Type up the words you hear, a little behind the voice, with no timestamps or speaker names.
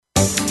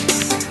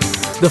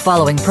The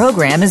following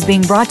program is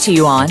being brought to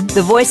you on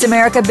the Voice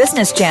America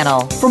Business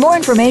Channel. For more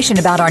information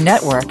about our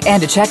network and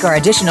to check our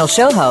additional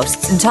show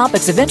hosts and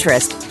topics of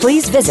interest,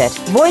 please visit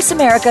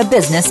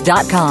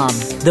voiceamericabusiness.com.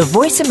 The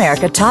Voice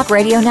America Talk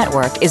Radio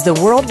Network is the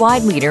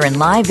worldwide leader in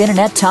live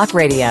Internet talk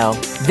radio.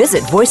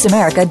 Visit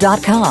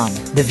voiceamerica.com.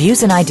 The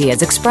views and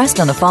ideas expressed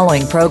on the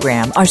following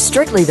program are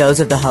strictly those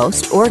of the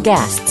host or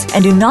guests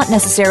and do not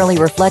necessarily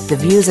reflect the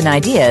views and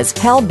ideas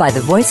held by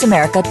the Voice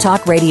America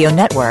Talk Radio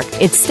Network,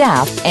 its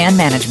staff, and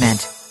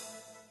management.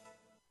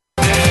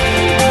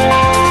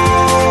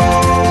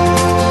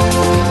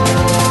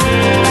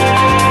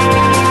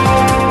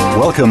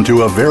 Welcome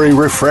to a very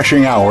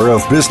refreshing hour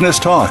of business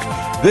talk.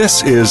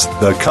 This is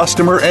The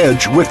Customer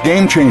Edge with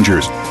Game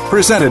Changers,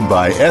 presented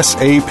by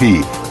SAP.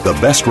 The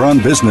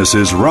best-run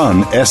businesses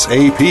run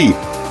SAP.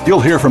 You'll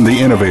hear from the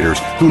innovators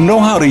who know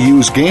how to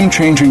use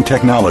game-changing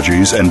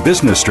technologies and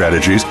business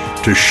strategies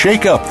to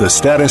shake up the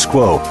status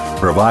quo,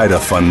 provide a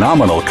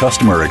phenomenal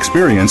customer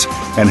experience,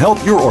 and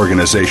help your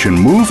organization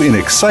move in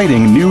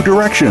exciting new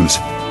directions.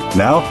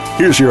 Now,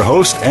 here's your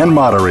host and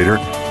moderator,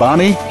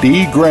 Bonnie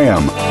D.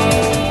 Graham.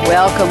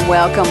 Welcome,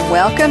 welcome,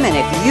 welcome. And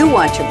if you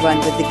want to run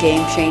with the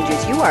Game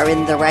Changers, you are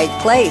in the right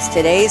place.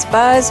 Today's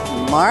buzz,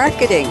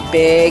 marketing.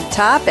 Big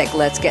topic.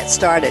 Let's get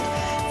started.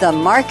 The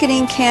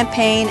marketing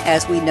campaign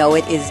as we know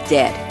it is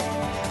dead.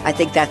 I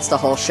think that's the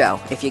whole show.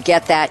 If you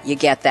get that, you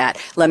get that.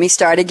 Let me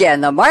start again.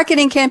 The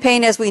marketing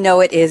campaign as we know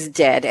it is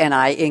dead. And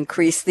I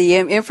increase the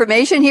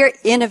information here.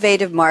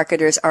 Innovative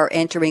marketers are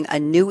entering a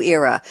new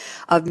era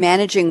of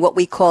managing what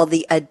we call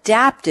the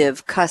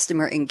adaptive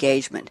customer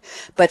engagement.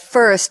 But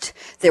first,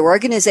 their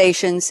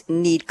organizations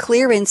need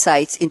clear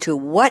insights into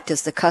what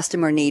does the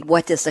customer need?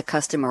 What does the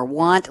customer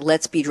want?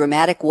 Let's be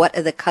dramatic. What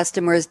are the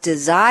customer's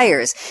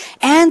desires?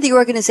 And the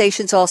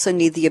organizations also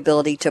need the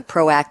ability to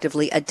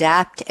proactively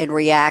adapt and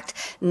react.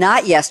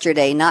 Not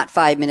yesterday, not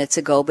 5 minutes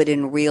ago, but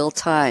in real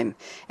time,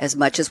 as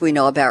much as we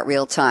know about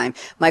real time.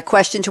 My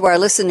question to our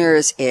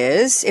listeners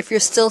is, if you're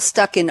still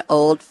stuck in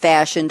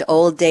old-fashioned,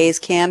 old days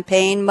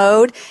campaign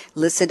mode,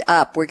 listen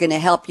up. We're going to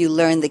help you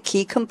learn the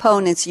key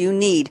components you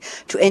need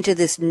to enter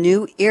this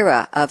new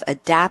era of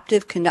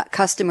adaptive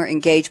customer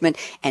engagement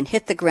and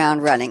hit the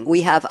ground running.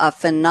 We have a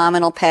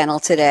phenomenal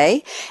panel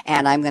today,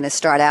 and I'm going to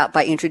start out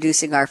by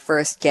introducing our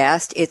first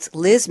guest. It's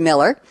Liz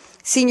Miller,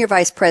 Senior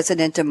Vice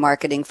President of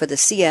Marketing for the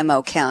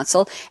CMO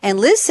Council. And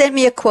Liz sent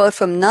me a quote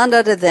from none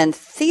other than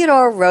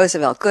Theodore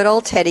Roosevelt. Good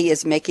old Teddy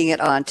is making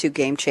it onto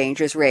Game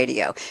Changers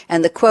Radio.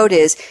 And the quote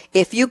is,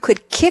 if you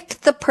could kick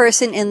the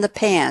person in the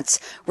pants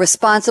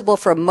responsible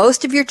for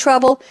most of your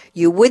trouble,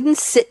 you wouldn't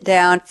sit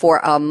down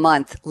for a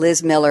month.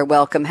 Liz Miller,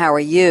 welcome. How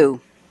are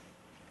you?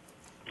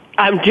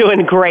 I'm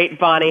doing great,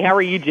 Bonnie. How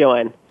are you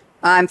doing?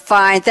 I'm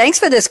fine. Thanks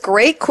for this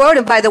great quote.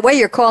 And by the way,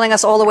 you're calling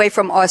us all the way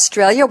from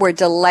Australia. We're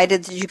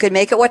delighted that you could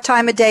make it. What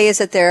time of day is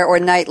it there, or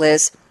night,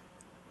 Liz?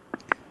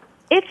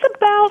 It's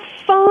about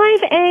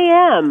 5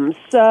 a.m.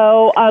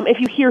 So if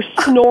you hear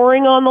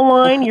snoring on the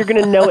line, you're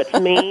going to know it's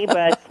me,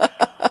 but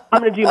I'm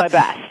going to do my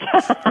best.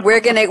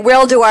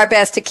 We'll do our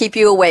best to keep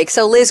you awake.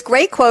 So, Liz,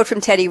 great quote from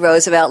Teddy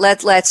Roosevelt.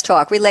 Let's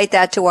talk. Relate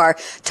that to our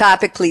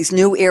topic, please.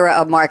 New era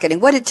of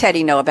marketing. What did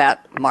Teddy know about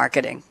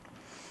marketing?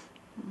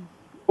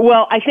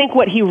 Well, I think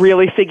what he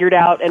really figured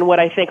out, and what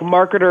I think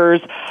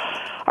marketers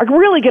are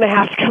really going to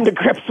have to come to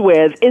grips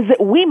with, is that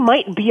we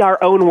might be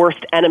our own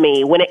worst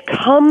enemy when it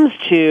comes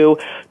to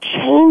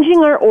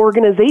changing our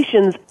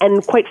organizations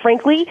and, quite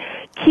frankly,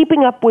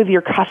 keeping up with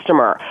your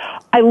customer.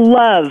 I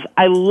love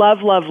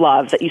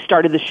that you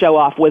started the show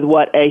off with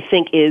what I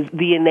think is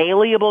the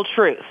inalienable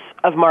truth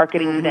of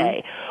marketing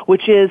today,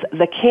 which is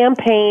the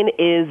campaign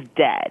is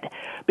dead.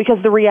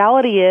 Because the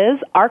reality is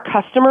our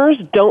customers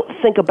don't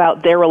think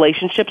about their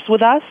relationships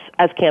with us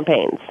as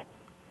campaigns.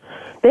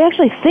 They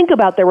actually think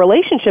about their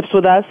relationships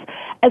with us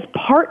as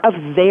part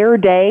of their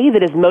day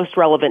that is most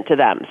relevant to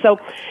them. So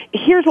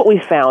here's what we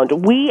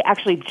found. We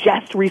actually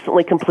just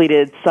recently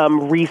completed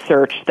some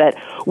research that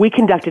we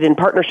conducted in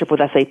partnership with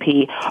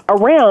SAP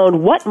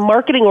around what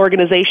marketing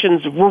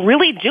organizations were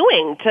really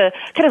doing to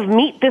kind of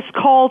meet this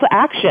call to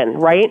action,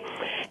 right?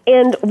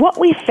 And what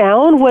we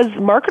found was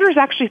marketers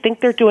actually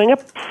think they're doing a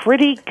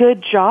pretty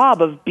good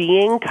job of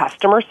being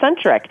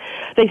customer-centric.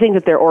 They think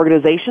that their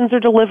organizations are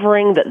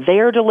delivering, that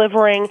they're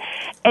delivering.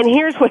 And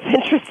here's what's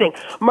interesting.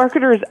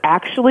 Marketers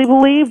actually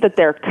believe that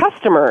their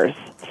customers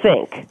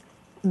think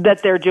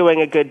that they're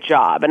doing a good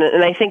job. And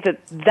I think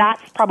that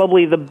that's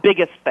probably the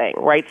biggest thing,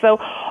 right? So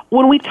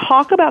when we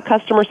talk about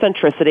customer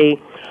centricity,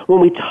 when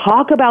we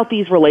talk about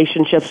these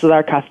relationships with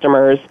our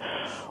customers,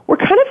 we're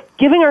kind of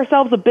giving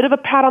ourselves a bit of a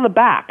pat on the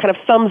back, kind of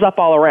thumbs up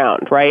all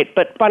around, right?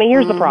 But, Bonnie,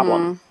 here's the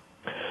problem.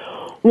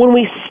 When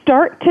we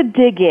start to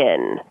dig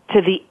in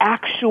to the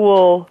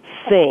actual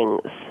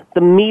things,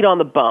 the meat on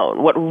the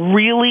bone, what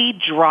really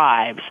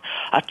drives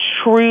a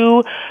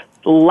true,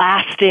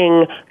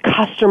 lasting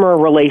customer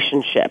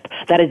relationship,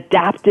 that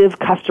adaptive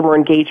customer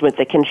engagement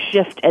that can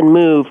shift and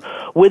move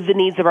with the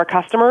needs of our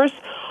customers,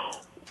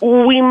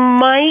 we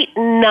might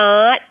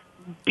not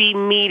be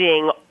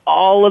meeting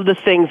all of the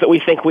things that we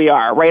think we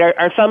are, right?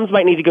 Our thumbs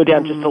might need to go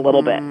down just a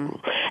little bit.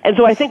 And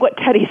so I think what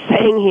Teddy's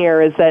saying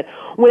here is that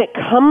when it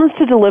comes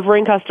to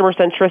delivering customer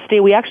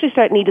centricity, we actually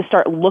need to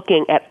start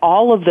looking at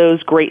all of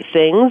those great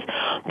things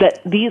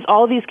that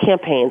all of these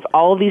campaigns,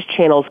 all of these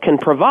channels can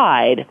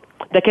provide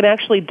that can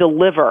actually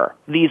deliver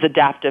these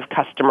adaptive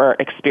customer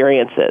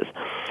experiences.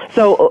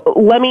 So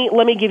let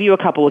me give you a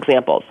couple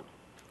examples.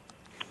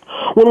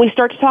 When we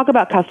start to talk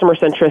about customer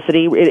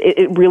centricity,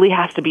 it really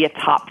has to be a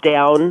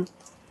top-down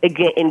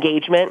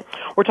engagement.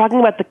 We're talking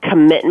about the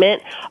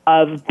commitment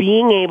of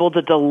being able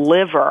to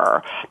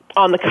deliver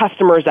on the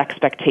customer's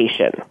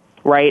expectation,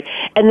 right?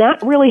 And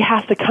that really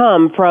has to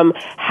come from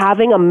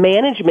having a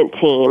management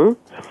team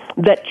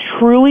that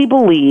truly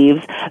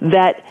believes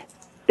that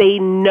they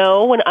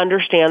know and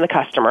understand the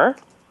customer,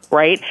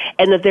 right?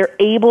 And that they're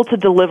able to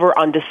deliver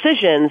on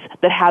decisions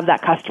that have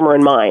that customer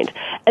in mind.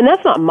 And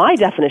that's not my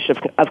definition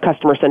of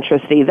customer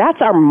centricity.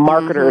 That's our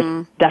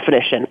marketer's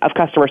definition of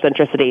customer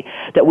centricity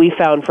that we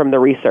found from the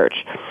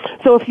research.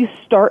 So if you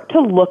start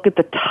to look at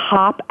the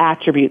top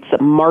attributes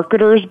that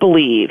marketers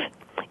believe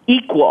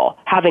equal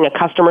having a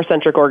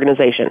customer-centric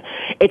organization,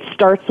 it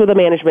starts with a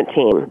management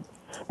team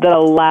that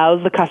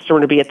allows the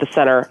customer to be at the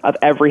center of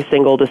every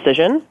single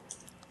decision.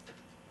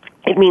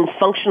 It means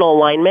functional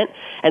alignment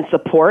and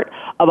support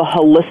of a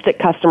holistic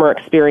customer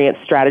experience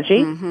strategy.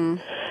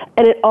 And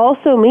it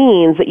also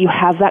means that you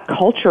have that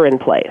culture in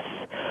place.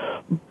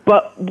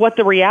 But what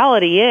the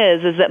reality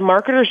is that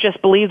marketers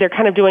just believe they're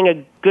kind of doing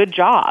a good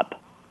job.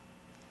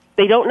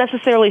 They don't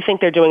necessarily think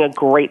they're doing a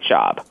great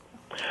job.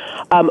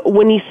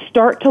 When you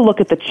start to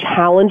look at the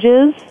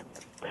challenges,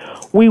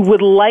 we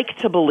would like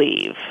to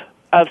believe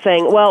of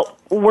saying, well,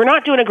 we're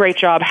not doing a great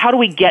job. How do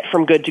we get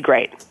from good to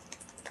great?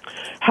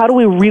 How do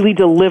we really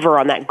deliver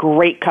on that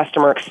great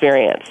customer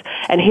experience?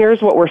 And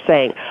here's what we're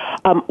saying.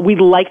 We'd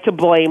like to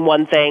blame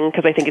one thing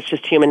because I think it's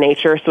just human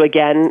nature. So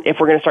again, if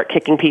we're going to start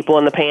kicking people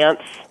in the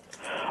pants,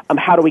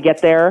 how do we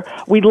get there?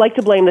 We'd like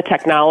to blame the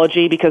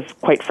technology because,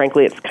 quite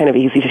frankly, it's kind of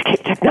easy to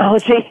kick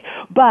technology.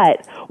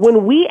 But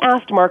when we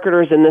asked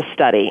marketers in this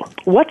study,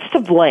 what's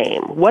to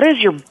blame? What is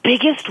your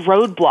biggest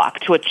roadblock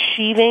to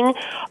achieving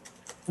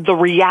the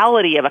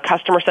reality of a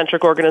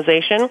customer-centric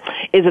organization?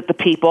 Is it the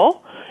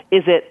people?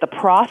 Is it the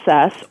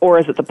process, or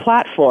is it the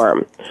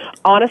platform?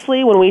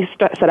 Honestly, when we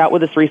set out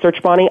with this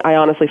research, Bonnie, I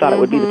honestly thought it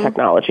would be the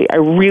technology. I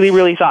really,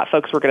 really thought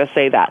folks were going to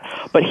say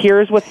that. But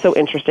here's what's so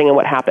interesting and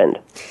what happened.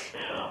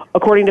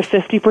 According to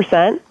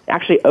 50%,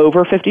 actually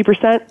over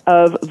 50%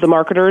 of the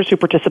marketers who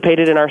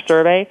participated in our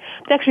survey,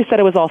 they actually said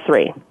it was all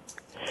three.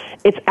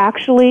 It's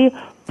actually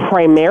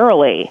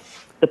primarily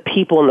the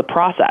people in the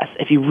process,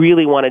 if you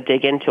really want to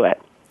dig into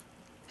it.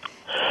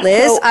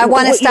 Liz, I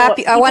want to stop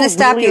you. I want to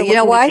stop you. You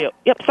know why?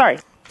 Yep, sorry.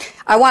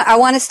 I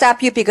want to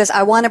stop you because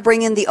I want to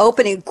bring in the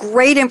opening.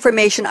 Great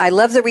information. I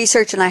love the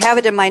research, and I have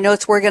it in my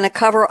notes. We're going to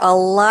cover a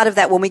lot of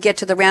that when we get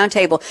to the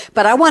roundtable.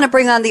 But I want to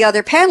bring on the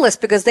other panelists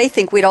because they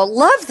think we don't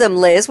love them,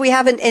 Liz. We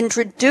haven't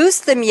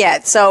introduced them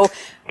yet. So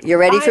you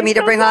ready for me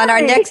to bring on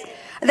our next...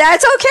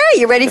 That's okay.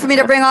 You ready for me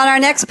to bring on our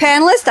next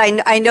panelist?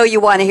 I know you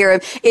want to hear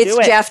him. It's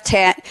Jeff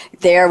Tanner.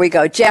 There we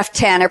go. Jeff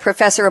Tanner,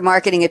 professor of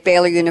marketing at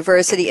Baylor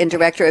University and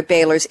director of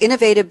Baylor's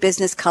Innovative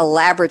Business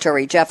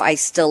Collaboratory. Jeff, I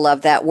still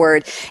love that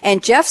word.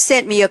 And Jeff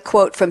sent me a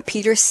quote from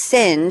Peter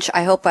Senge.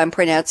 I hope I'm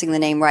pronouncing the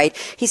name right.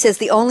 He says,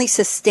 the only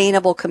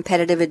sustainable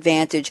competitive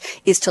advantage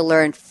is to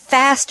learn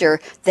faster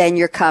than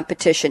your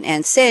competition.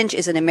 And Senge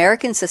is an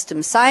American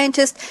systems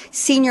scientist,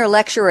 senior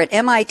lecturer at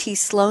MIT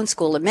Sloan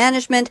School of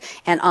Management,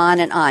 and on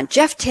and on.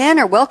 Jeff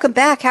Tanner, welcome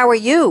back. How are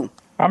you?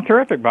 I'm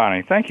terrific,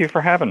 Bonnie. Thank you for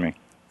having me.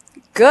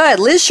 Good.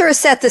 Liz sure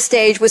set the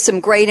stage with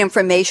some great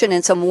information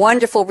and some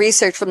wonderful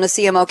research from the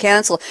CMO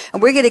Council,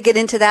 and we're going to get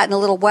into that in a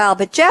little while.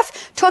 But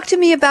Jeff, talk to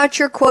me about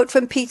your quote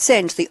from Pete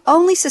Senge. The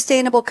only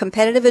sustainable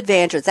competitive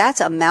advantage,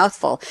 that's a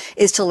mouthful,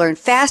 is to learn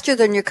faster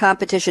than your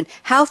competition.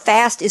 How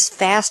fast is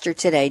faster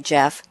today,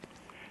 Jeff?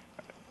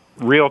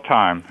 Real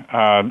time.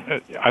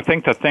 I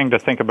think the thing to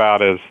think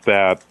about is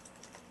that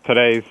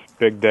today's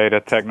big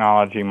data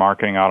technology,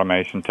 marketing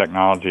automation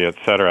technology, et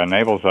cetera,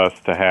 enables us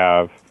to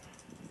have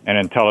an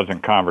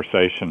intelligent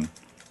conversation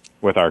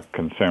with our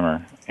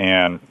consumer.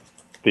 And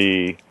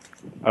the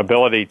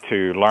ability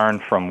to learn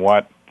from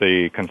what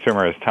the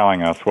consumer is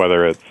telling us,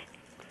 whether it's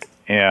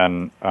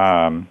in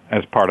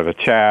as part of a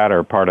chat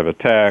or part of a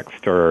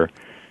text or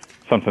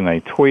something they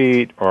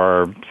tweet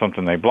or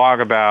something they blog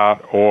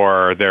about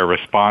or their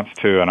response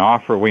to an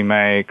offer we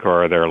make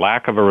or their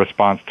lack of a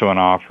response to an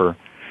offer,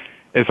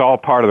 is all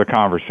part of the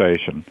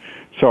conversation.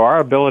 So our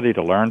ability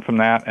to learn from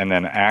that and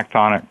then act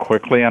on it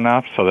quickly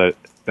enough so that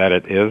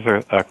it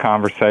is a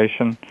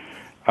conversation,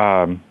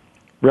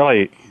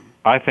 really,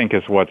 I think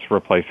is what's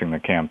replacing the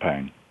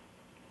campaign.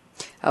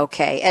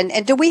 Okay.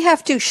 And do we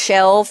have to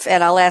shelve,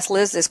 and I'll ask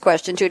Liz this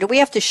question too, do we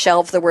have to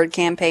shelve the word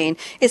campaign?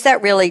 Is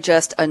that really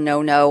just a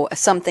no-no,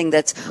 something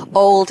that's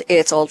old,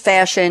 it's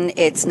old-fashioned,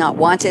 it's not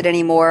wanted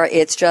anymore,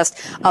 it's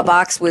just a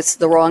box with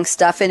the wrong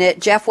stuff in it?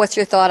 Jeff, what's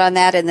your thought on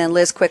that? And then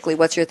Liz, quickly,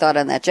 what's your thought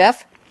on that,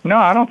 Jeff? No,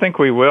 I don't think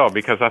we will,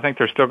 because I think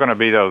there's still going to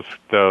be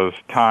those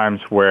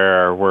times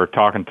where we're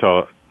talking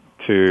to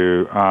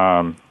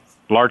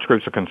large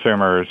groups of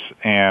consumers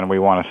and we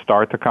want to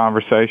start the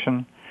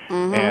conversation.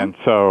 Mm-hmm. And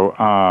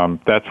so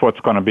that's what's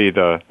going to be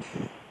the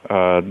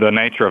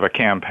nature of a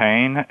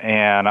campaign.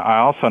 And I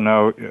also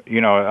know,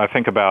 I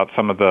think about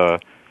some of the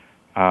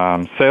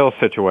sales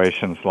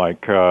situations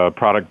like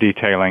product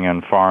detailing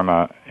in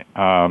pharma.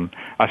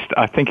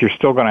 I think you're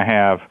still going to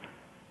have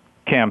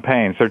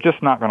campaigns. They're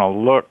just not going to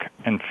look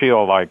and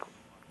feel like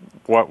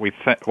what we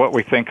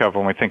think of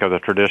when we think of the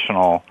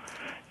traditional,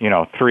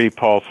 3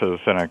 pulses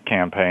in a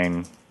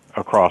campaign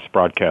across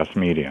broadcast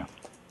media.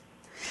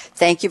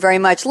 Thank you very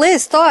much.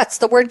 Liz, thoughts,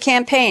 the word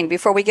campaign,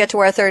 before we get to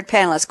our third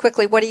panelist.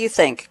 Quickly, what do you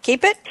think?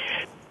 Keep it?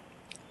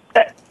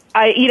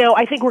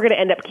 I think we're going to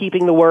end up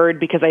keeping the word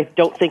because I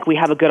don't think we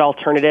have a good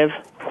alternative,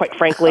 quite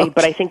frankly.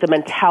 But I think the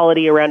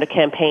mentality around a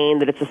campaign,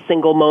 that it's a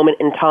single moment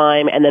in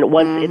time, and then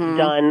once it's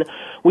done,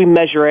 we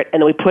measure it,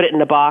 and then we put it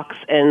in a box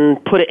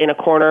and put it in a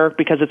corner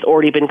because it's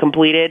already been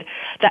completed.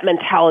 That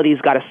mentality's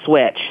got to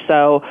switch.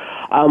 So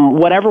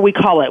whatever we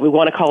call it, we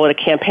want to call it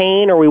a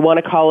campaign or we want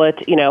to call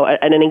it,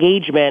 an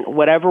engagement,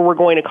 whatever we're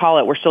going to call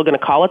it, we're still going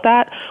to call it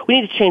that.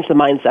 We need to change the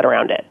mindset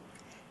around it.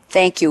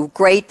 Thank you.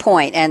 Great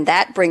point. And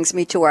that brings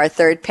me to our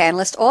third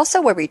panelist,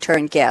 also a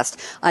return guest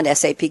on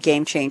SAP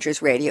Game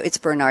Changers Radio. It's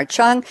Bernard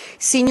Chung,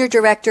 Senior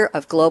Director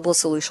of Global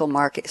Solution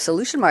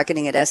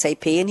Marketing at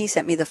SAP, and he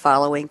sent me the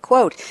following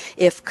quote: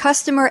 "If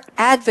customer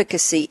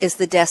advocacy is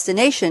the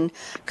destination,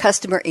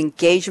 customer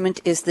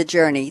engagement is the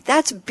journey."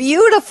 That's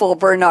beautiful,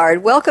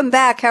 Bernard. Welcome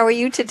back. How are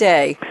you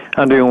today?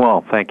 I'm doing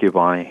well. Thank you,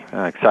 Bonnie.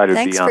 Excited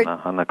to be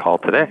on the call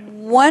today.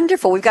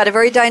 Wonderful. We've got a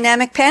very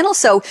dynamic panel,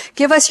 so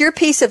give us your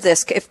piece of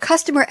this. If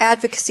customer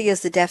advocacy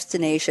is the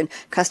destination,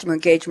 customer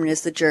engagement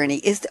is the journey.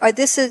 Is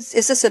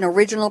this an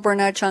original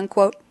Bernard Chung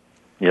quote?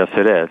 Yes,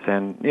 it is.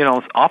 And,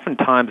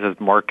 oftentimes as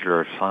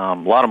marketers, a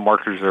lot of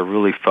marketers are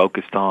really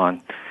focused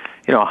on,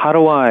 how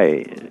do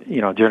I,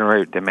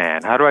 generate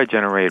demand? How do I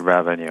generate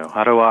revenue?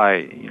 How do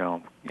I,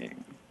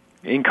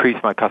 increase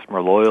my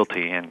customer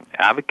loyalty and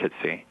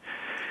advocacy?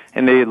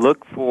 And they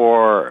look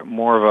for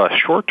more of a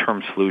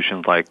short-term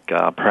solutions like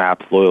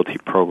perhaps loyalty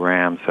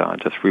programs,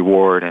 just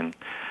reward and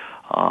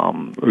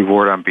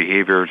reward on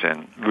behaviors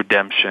and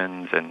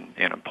redemptions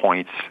and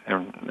points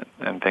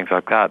and things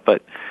like that.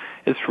 But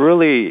it's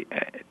really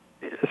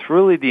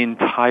the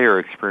entire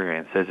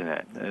experience, isn't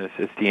it?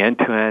 It's the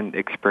end-to-end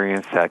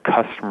experience that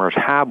customers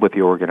have with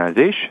the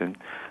organization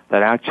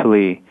that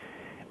actually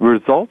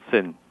results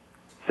in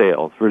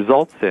sales,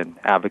 results in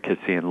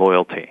advocacy and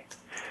loyalty.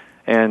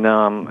 And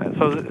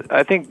so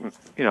I think,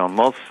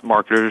 most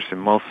marketers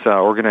and most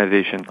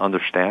organizations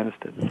understands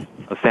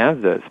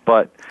this.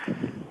 But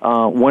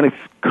when it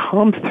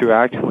comes to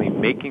actually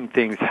making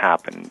things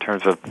happen in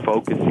terms of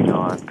focusing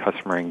on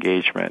customer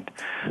engagement,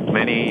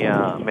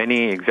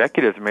 many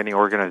executives, many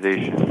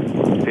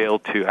organizations fail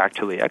to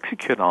actually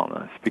execute on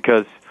this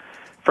because,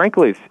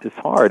 frankly, it's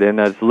hard. And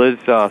as Liz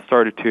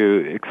started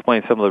to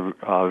explain some of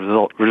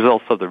the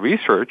results of the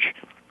research,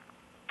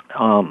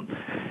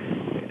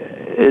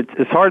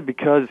 it's hard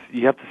because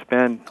you have to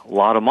spend a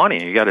lot of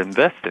money. You got to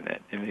invest in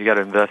it. You got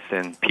to invest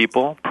in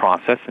people,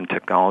 process, and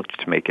technology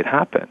to make it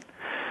happen.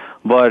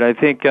 But I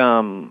think we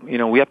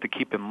have to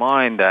keep in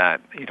mind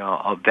that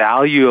a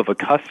value of a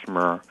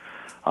customer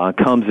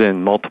comes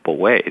in multiple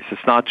ways.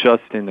 It's not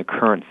just in the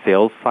current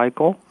sales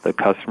cycle. The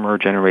customer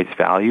generates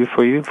value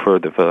for you for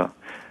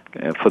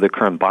the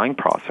current buying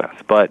process,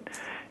 but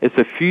it's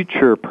the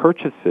future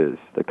purchases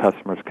that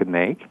customers could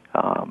make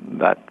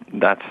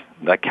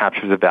that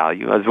captures the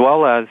value, as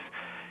well as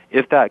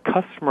if that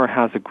customer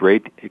has a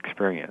great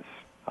experience,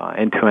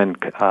 end-to-end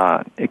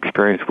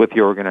experience with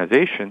the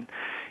organization,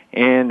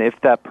 and if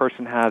that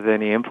person has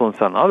any influence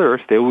on others,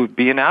 they would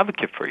be an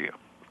advocate for you,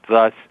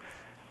 thus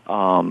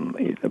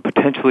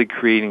potentially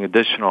creating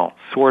additional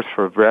source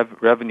for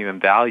revenue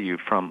and value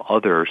from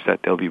others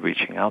that they'll be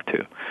reaching out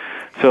to.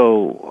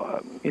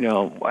 So,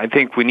 I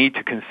think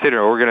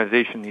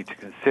organizations need to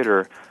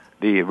consider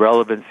the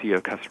relevancy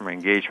of customer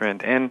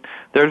engagement. And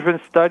there's been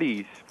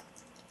studies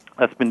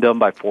that's been done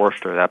by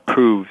Forrester that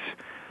proves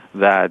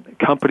that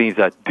companies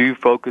that do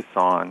focus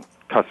on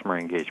customer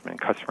engagement,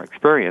 customer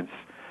experience,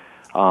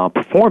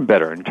 perform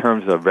better in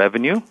terms of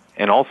revenue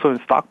and also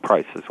in stock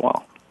price as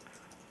well.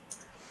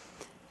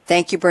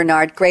 Thank you,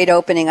 Bernard. Great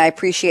opening. I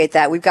appreciate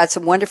that. We've got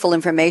some wonderful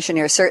information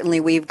here. Certainly,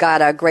 we've got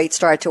a great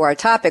start to our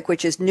topic,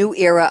 which is new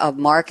era of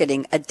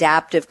marketing,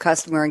 adaptive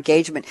customer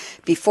engagement.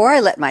 Before I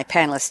let my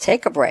panelists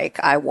take a break,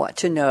 I want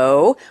to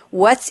know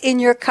what's in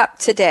your cup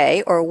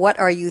today, or what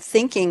are you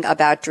thinking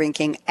about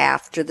drinking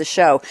after the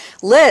show?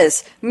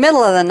 Liz,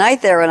 middle of the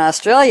night there in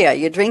Australia.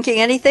 You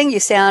drinking anything? You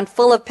sound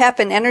full of pep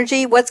and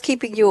energy. What's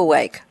keeping you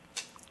awake?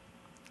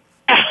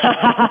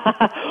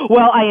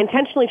 Well, I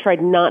intentionally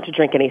tried not to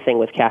drink anything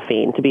with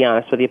caffeine, to be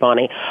honest with you,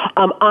 Bonnie.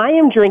 I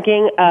am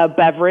drinking a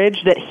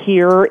beverage that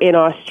here in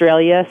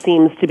Australia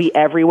seems to be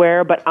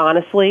everywhere, but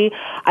honestly,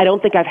 I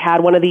don't think I've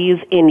had one of these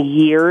in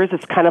years.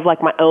 It's kind of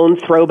like my own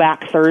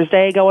throwback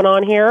Thursday going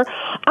on here.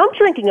 I'm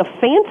drinking a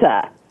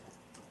Fanta.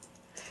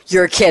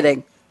 You're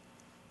kidding.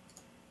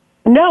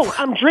 No,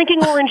 I'm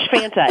drinking orange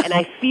Fanta, and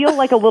I feel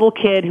like a little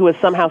kid who has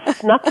somehow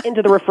snuck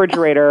into the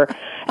refrigerator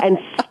and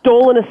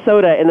stolen a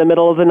soda in the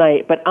middle of the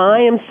night. But I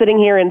am sitting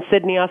here in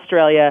Sydney,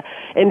 Australia,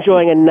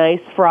 enjoying a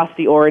nice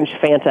frosty orange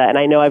Fanta, and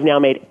I know I've now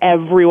made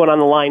everyone on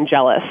the line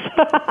jealous.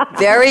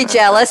 Very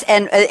jealous,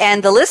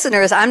 and the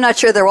listeners, I'm not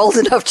sure they're old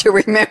enough to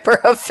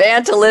remember a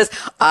Fanta, Liz.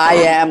 I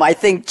am. I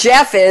think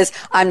Jeff is.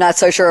 I'm not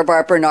so sure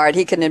about Bernard.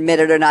 He can admit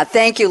it or not.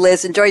 Thank you,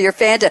 Liz. Enjoy your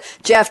Fanta.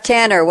 Jeff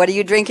Tanner, what are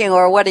you drinking,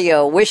 or what do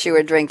you wish you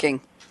were drinking?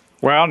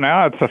 Well,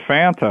 now it's a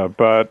Fanta,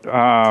 but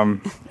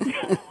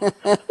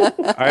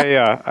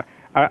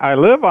I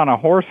live on a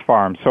horse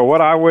farm, so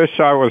what I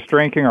wish I was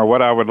drinking or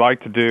what I would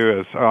like to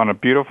do is on a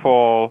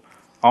beautiful,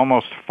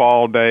 almost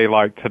fall day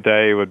like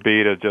today would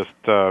be to just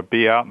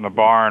be out in the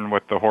barn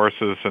with the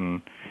horses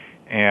and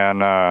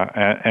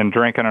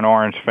drinking an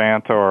orange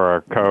Fanta or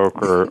a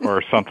Coke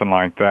or something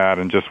like that,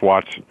 and just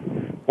watch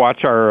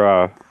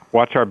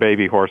our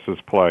baby horses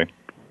play.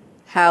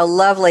 How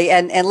lovely.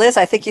 And Liz,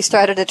 I think you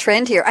started a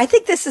trend here. I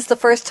think this is the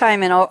first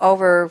time in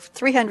over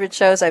 300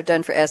 shows I've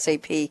done for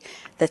SAP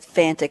that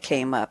Fanta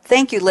came up.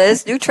 Thank you,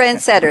 Liz. New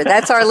trendsetter.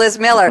 That's our Liz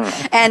Miller.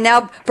 And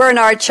now,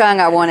 Bernard Chung,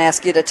 I won't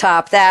ask you to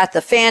top that.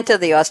 The Fanta,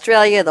 the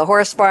Australia, the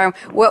horse farm.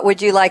 What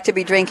would you like to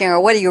be drinking, or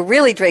what are you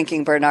really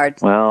drinking, Bernard?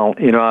 Well,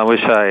 I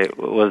wish I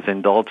was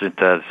indulgent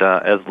as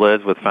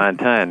Liz with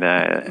Fanta and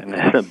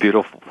in a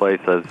beautiful place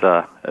as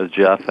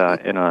Jeff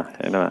in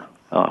a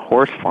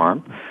horse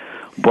farm.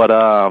 But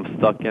I'm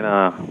stuck in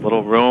a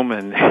little room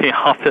in the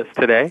office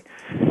today,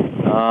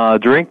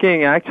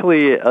 drinking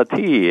actually a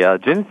tea,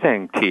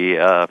 ginseng tea.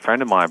 A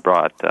friend of mine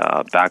brought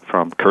back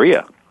from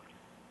Korea,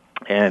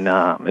 and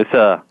it's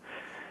a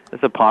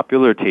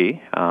popular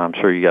tea. I'm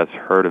sure you guys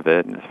heard of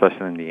it, and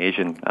especially in the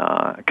Asian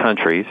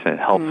countries. It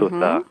helps with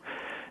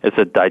it's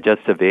a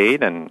digestive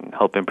aid and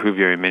help improve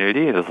your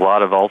immunity. There's a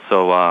lot of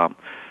also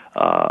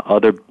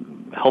other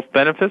health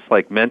benefits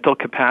like mental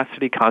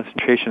capacity,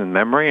 concentration, and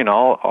memory, and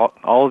all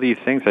of these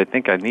things I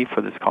think I need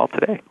for this call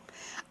today.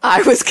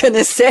 I was going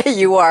to say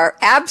you are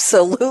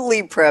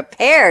absolutely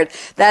prepared.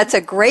 That's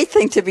a great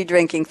thing to be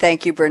drinking.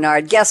 Thank you,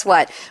 Bernard. Guess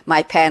what?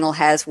 My panel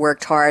has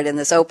worked hard in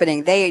this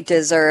opening. They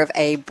deserve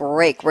a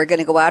break. We're going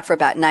to go out for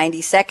about 90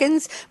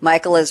 seconds.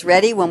 Michael is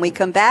ready. When we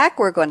come back,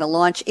 we're going to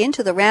launch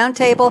into the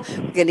roundtable.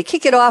 We're going to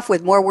kick it off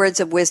with more words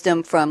of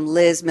wisdom from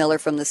Liz Miller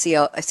from the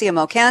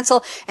CMO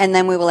Council, and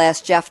then we will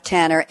ask Jeff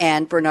Tanner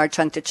and Bernard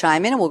Chung to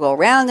chime in, and we'll go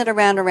around and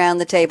around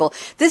the table.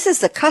 This is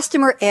the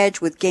Customer Edge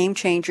with Game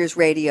Changers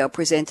Radio,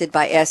 presented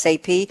by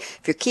SAP.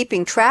 If you're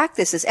keeping track,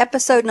 this is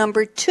episode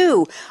number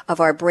 2 of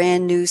our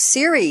brand new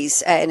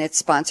series, and it's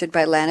sponsored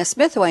by Lana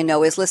Smith, who I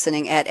know is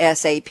listening at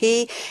SAP,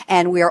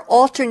 and we are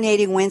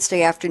alternating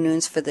Wednesday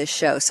afternoons for this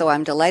show. So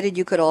I'm delighted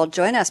you could all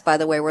join us. By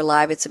the way, we're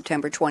live at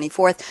September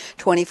 24th,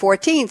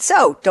 2014.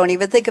 So don't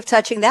even think of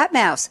touching that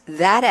mouse,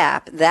 that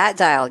app, that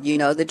dial. You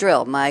know the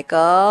drill.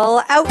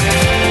 Michael, out.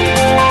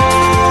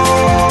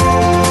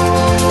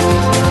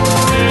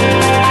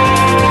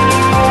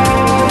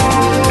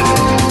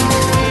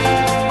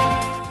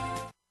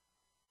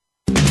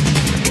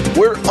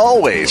 We're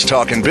always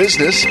talking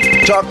business.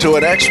 Talk to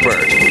an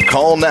expert.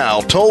 Call now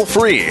toll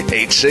free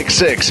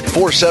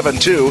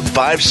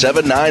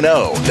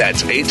 866-472-5790.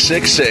 That's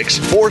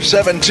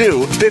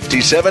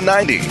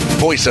 866-472-5790.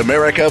 Voice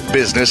America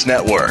Business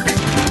Network.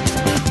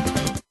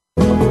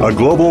 A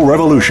global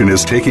revolution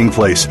is taking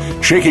place,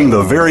 shaking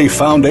the very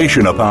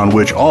foundation upon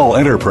which all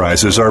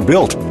enterprises are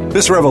built.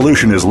 This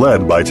revolution is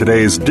led by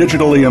today's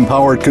digitally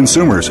empowered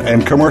consumers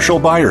and commercial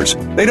buyers.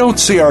 They don't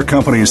see our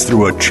companies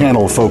through a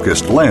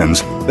channel-focused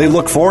lens. They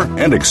look for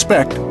and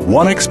expect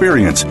one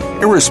experience,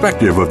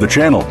 irrespective of the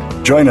channel.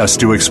 Join us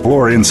to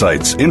explore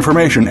insights,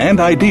 information, and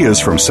ideas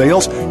from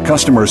sales,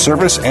 customer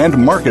service, and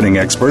marketing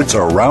experts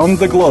around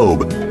the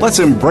globe. Let's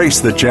embrace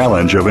the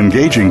challenge of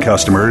engaging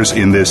customers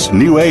in this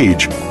new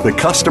age. The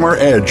Customer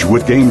Edge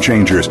with Game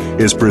Changers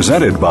is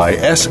presented by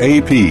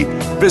SAP.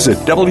 Visit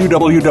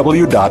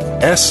www.sap.com.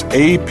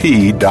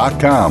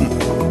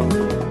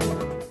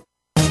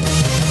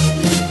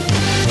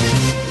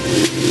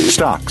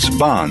 Stocks,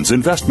 bonds,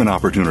 investment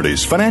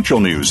opportunities, financial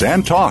news,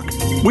 and talk.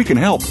 We can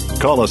help.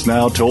 Call us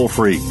now toll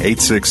free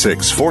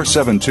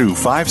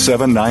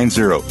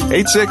 866-472-5790.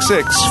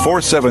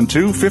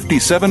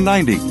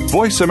 866-472-5790.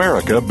 Voice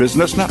America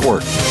Business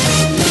Network.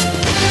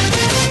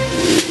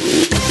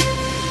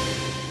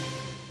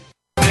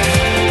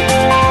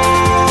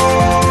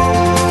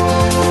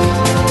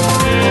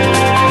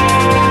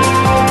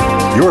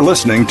 You're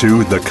listening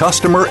to The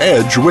Customer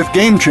Edge with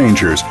Game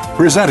Changers,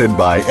 presented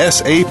by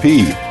SAP.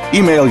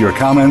 Email your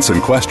comments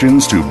and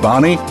questions to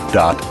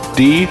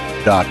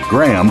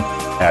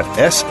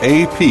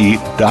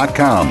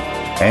bonnie.d.graham@sap.com.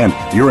 And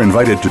you're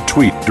invited to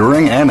tweet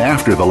during and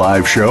after the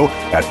live show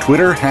at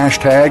Twitter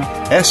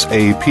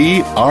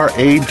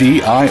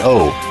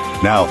 #SAPRADIO.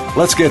 Now,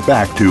 let's get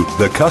back to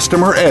The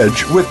Customer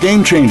Edge with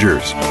Game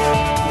Changers.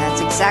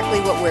 That's exactly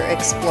what we're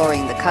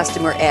exploring, the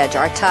Customer Edge.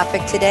 Our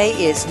topic today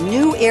is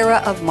New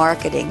Era of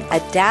Marketing,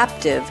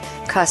 Adaptive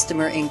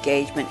customer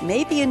engagement.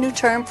 Maybe a new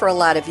term for a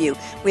lot of you.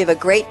 We have a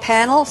great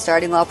panel,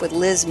 starting off with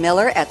Liz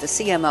Miller at the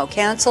CMO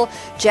Council,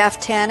 Jeff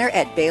Tanner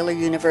at Baylor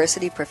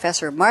University,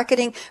 Professor of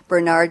Marketing,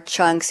 Bernard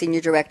Chung, Senior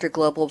Director,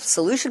 Global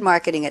Solution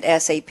Marketing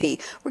at SAP.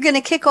 We're going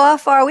to kick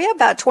off we have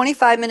about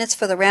 25 minutes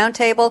for the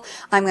roundtable.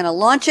 I'm going to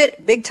launch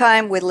it big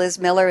time with Liz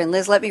Miller. And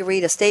Liz, let me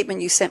read a statement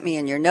you sent me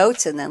in your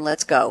notes, and then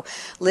let's go.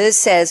 Liz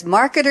says,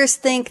 marketers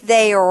think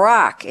they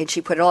rock, and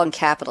she put it all in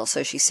capital,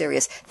 so she's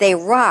serious. They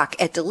rock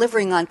at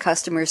delivering on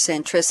customer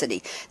centricity.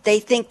 They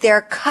think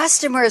their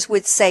customers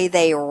would say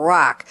they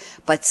rock,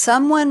 but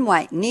someone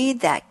might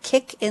need that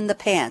kick in the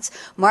pants.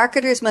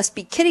 Marketers must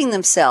be kidding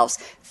themselves,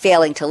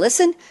 failing to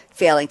listen,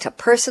 failing to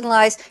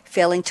personalize,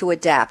 failing to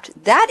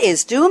adapt. That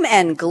is doom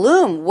and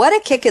gloom. What a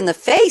kick in the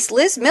face.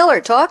 Liz Miller,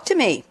 talk to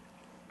me.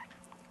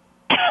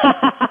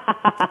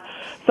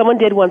 Someone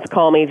did once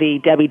call me the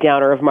Debbie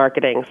Downer of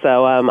marketing,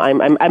 so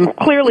I'm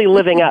clearly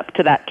living up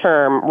to that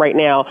term right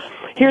now.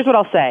 Here's what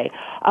I'll say.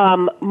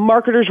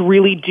 Marketers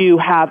really do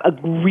have a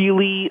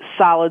really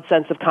solid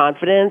sense of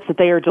confidence that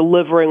they are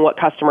delivering what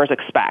customers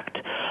expect.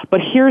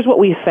 But here's what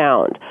we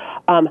found.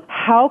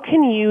 How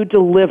can you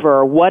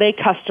deliver what a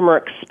customer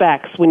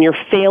expects when you're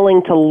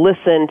failing to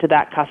listen to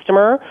that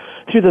customer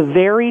through the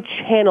very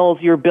channels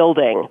you're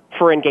building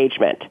for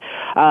engagement?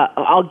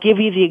 I'll give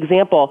you the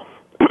example.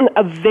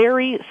 A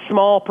very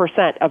small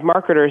percent of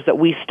marketers that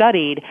we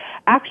studied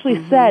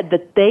actually said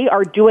that they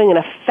are doing an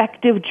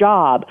effective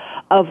job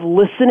of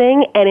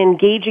listening and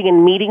engaging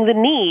and meeting the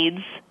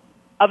needs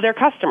of their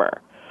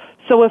customer.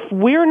 So if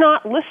we're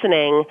not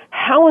listening,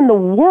 how in the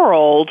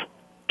world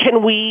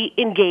can we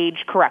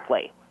engage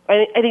correctly?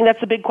 I think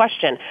that's a big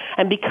question.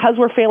 And because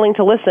we're failing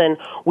to listen,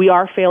 we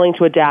are failing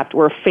to adapt.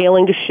 We're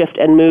failing to shift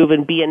and move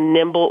and be a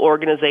nimble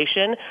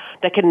organization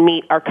that can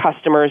meet our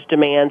customers'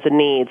 demands and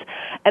needs.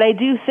 And I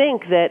do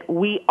think that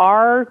we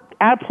are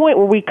at a point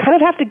where we kind of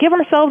have to give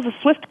ourselves a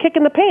swift kick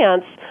in the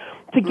pants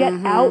to get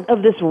out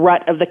of this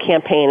rut of the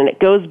campaign. And it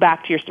goes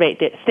back to your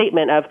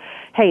statement of,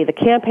 hey, the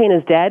campaign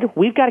is dead.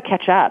 We've got to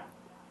catch up.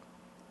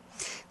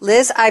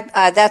 Liz,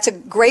 that's a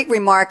great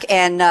remark,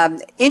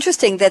 and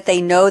interesting that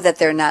they know that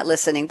they're not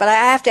listening. But I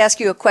have to ask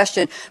you a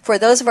question. For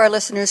those of our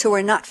listeners who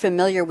are not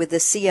familiar with the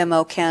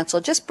CMO Council,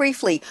 just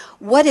briefly,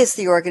 what is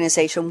the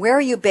organization? Where are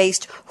you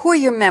based? Who are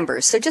your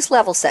members? So just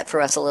level set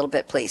for us a little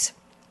bit, please.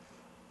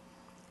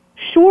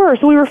 Sure.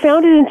 So we were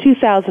founded in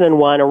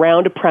 2001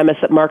 around a premise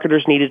that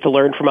marketers needed to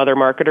learn from other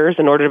marketers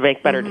in order to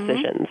make better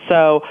decisions.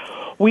 So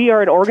we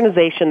are an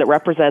organization that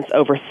represents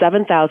over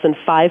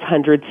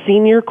 7,500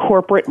 senior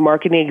corporate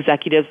marketing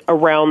executives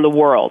around the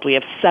world. We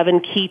have 7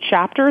 key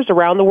chapters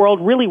around the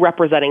world, really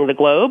representing the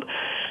globe.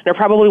 They're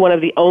probably one of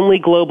the only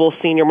global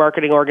senior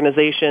marketing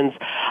organizations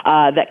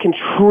that can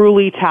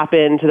truly tap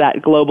into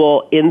that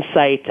global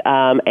insight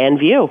and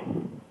view.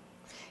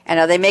 And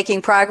are they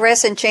making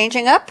progress and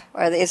changing up?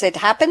 Or is it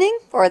happening,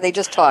 or are they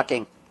just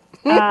talking?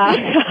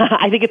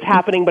 I think it's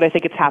happening, but I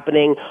think it's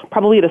happening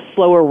probably at a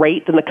slower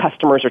rate than the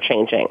customers are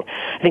changing.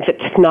 I think that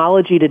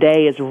technology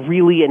today is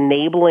really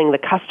enabling the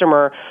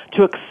customer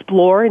to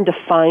explore and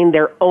define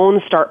their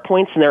own start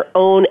points and their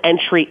own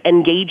entry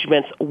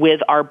engagements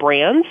with our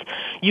brands.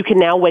 You can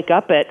now wake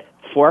up at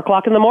 4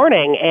 o'clock in the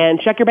morning and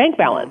check your bank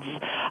balance.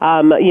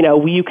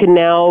 You can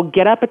now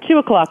get up at 2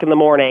 o'clock in the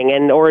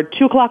morning or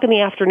 2 o'clock in the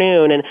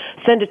afternoon and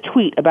send a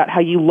tweet about how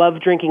you love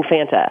drinking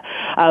Fanta.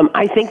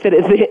 I think that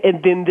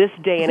in this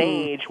day and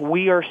age,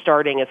 we are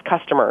starting as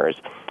customers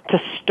to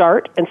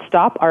start and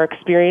stop our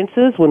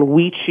experiences when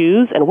we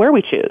choose and where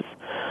we choose.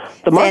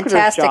 The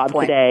marketer's job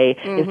today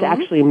is to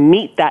actually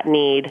meet that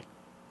need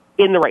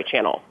in the right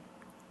channel.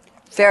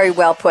 Very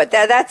well put.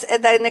 That's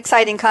an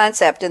exciting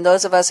concept. And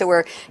those of us who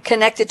are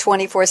connected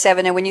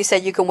 24/7, and when you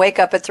said you can wake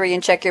up at 3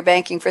 and check your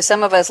banking, for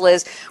some of us,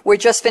 Liz, we're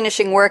just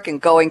finishing work and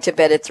going to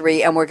bed at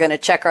 3, and we're going to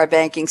check our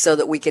banking so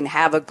that we can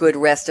have a good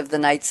rest of the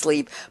night's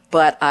sleep.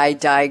 But I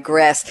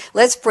digress.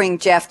 Let's bring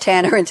Jeff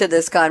Tanner into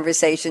this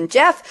conversation.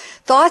 Jeff,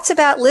 thoughts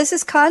about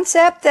Liz's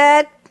concept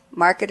that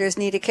marketers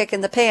need a kick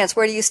in the pants?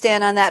 Where do you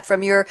stand on that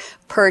from your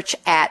perch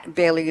at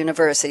Baylor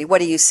University?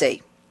 What do you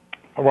see?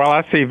 Well,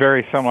 I see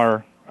very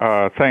similar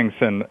things,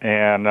 and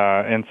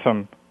in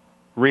some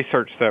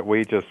research that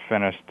we just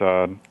finished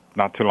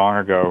not too long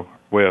ago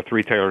with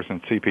retailers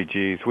and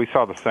CPGs, we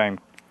saw the same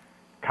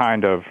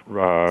kind of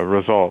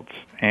results.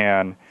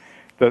 And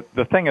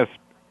the thing is,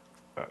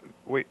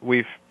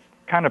 we've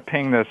kind of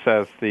pinged this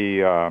as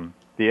the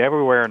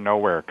everywhere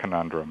nowhere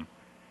conundrum.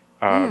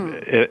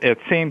 It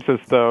seems as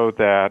though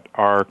that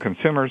our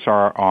consumers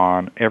are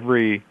on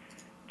every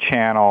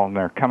channel, and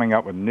they're coming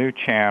up with new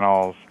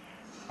channels.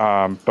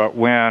 But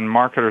when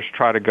marketers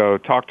try to go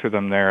talk to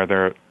them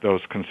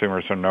those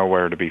consumers are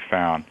nowhere to be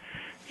found.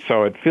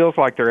 So it feels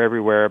like they're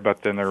everywhere,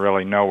 but then they're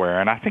really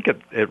nowhere. And I think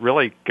it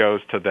really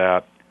goes to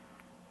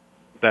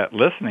that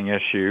listening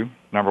issue,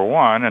 number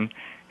one,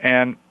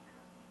 and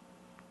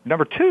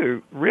number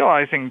two,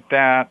 realizing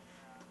that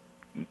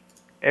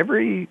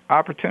every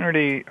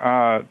opportunity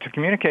to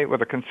communicate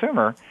with a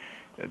consumer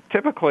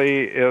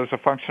typically is a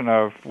function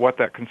of what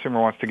that consumer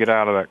wants to get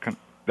out of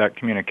that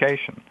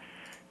communication.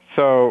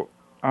 So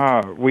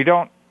we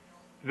don't.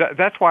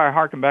 That's why I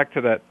harken back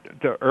to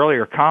the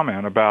earlier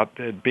comment about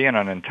it being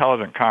an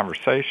intelligent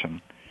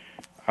conversation.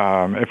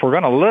 If we're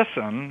going to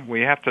listen,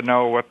 we have to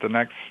know what the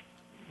next.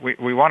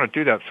 We want to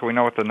do that so we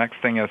know what the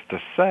next thing is to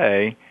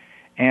say,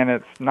 and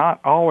it's not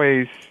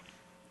always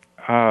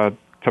to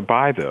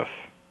buy this.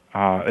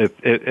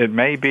 It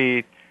may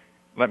be.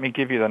 Let me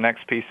give you the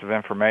next piece of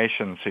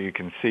information so you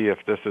can see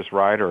if this is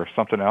right or if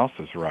something else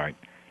is right,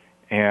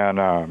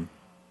 and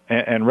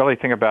really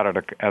think about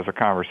it as a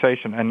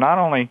conversation, and not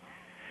only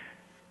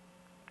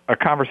a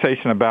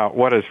conversation about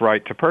what is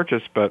right to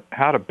purchase, but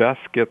how to best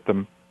get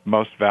the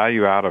most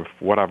value out of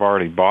what I've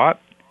already bought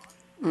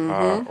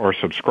or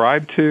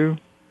subscribed to,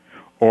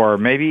 or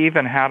maybe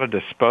even how to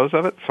dispose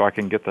of it so I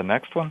can get the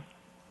next one.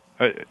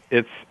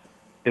 It's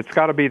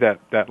got to be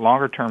that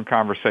longer-term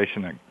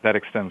conversation that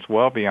extends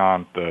well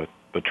beyond the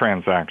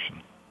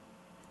transaction.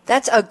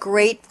 That's a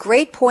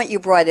great point you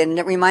brought in. And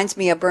it reminds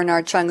me of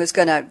Bernard Chung, who's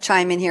going to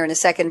chime in here in a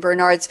second.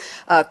 Bernard's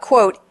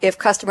quote, if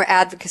customer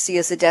advocacy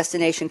is the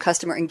destination,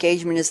 customer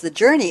engagement is the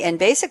journey. And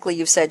basically,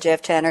 you've said,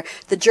 Jeff Tanner,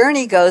 the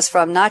journey goes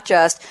from not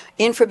just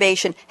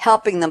information,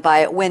 helping them buy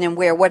it, when and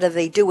where, what do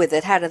they do with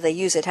it, how do they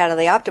use it, how do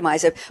they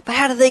optimize it, but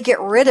how do they get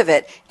rid of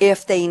it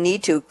if they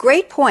need to.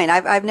 Great point.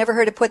 I've never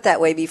heard it put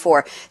that way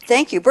before.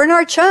 Thank you.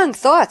 Bernard Chung,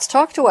 thoughts?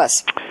 Talk to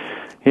us.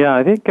 Yeah,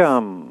 I think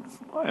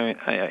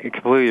I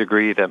completely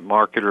agree that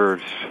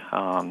marketers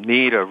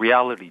need a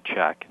reality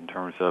check in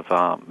terms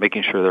of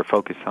making sure they're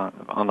focused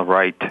on the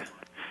right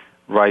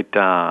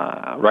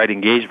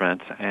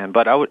engagements.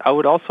 But I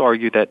would also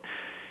argue that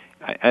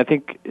I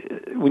think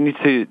we need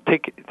to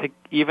take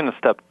even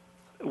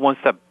one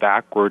step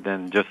backward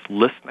than just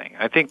listening.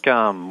 I think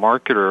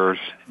marketers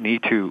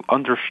need to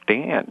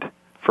understand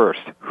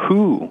first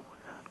who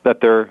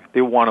that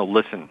they want to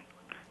listen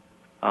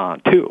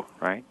to,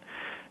 right?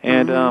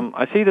 And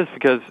I say this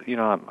because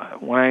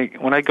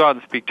when I go out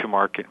and speak to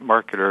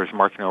marketers,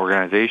 marketing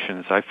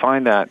organizations, I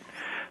find that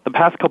the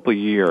past couple of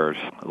years,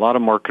 a lot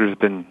of marketers have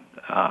been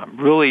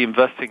really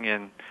investing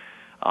in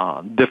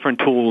different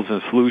tools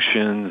and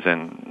solutions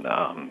and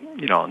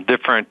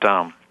different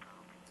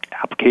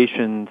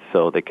applications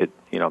so they could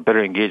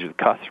better engage with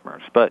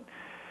customers. But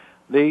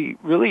they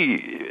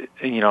really,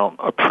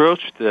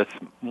 approach this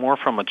more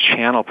from a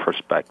channel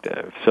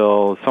perspective.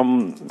 So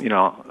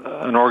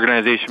an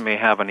organization may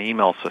have an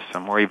email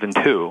system or even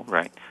two,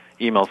 right?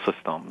 Email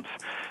systems.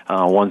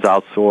 One's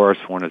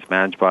outsourced, one is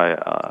managed by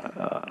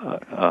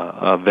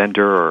a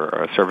vendor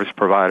or a service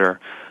provider.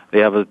 They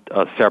have a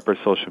separate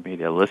social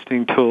media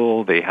listing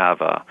tool. They have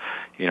a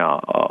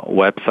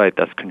website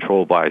that's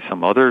controlled by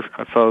some other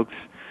folks.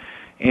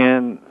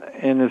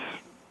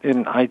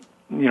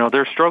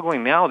 They're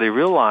struggling now. They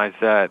realize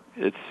that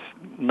these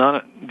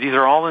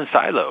are all in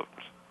silos,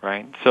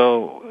 right?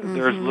 So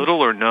there's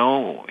little or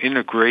no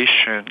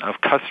integration of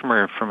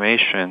customer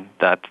information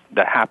that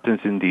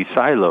happens in these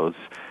silos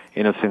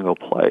in a single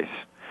place.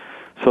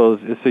 So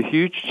it's a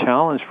huge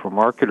challenge for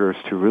marketers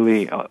to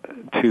really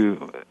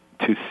to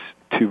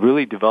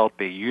really develop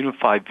a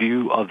unified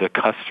view of the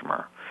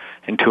customer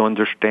and to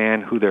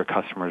understand who their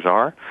customers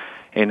are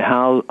and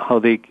how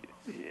they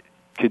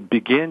could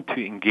begin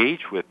to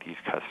engage with these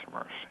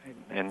customers.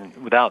 And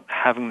without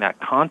having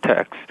that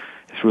context,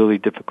 it's really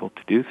difficult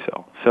to do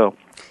so. So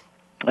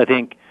I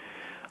think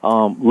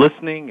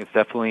listening is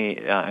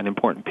definitely an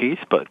important piece,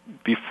 but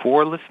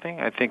before listening,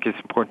 I think it's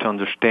important to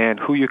understand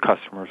who your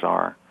customers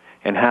are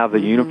and have a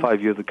unified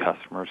view of the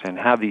customers and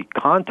have the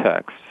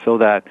context so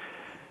that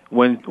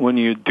when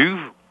you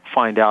do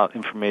find out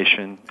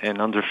information and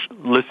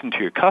listen to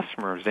your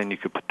customers, then you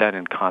could put that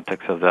in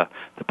context of the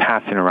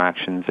past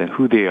interactions and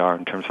who they are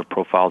in terms of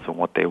profiles and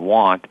what they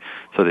want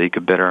so that you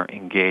could better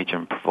engage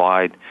and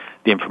provide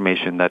the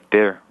information that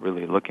they're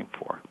really looking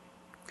for.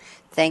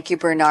 Thank you,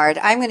 Bernard.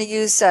 I'm going to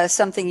use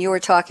something you were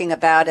talking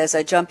about as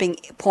a jumping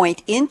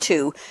point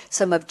into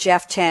some of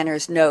Jeff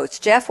Tanner's notes.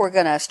 Jeff, we're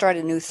going to start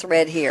a new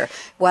thread here.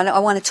 I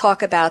want to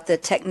talk about the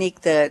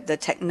technique, the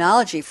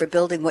technology for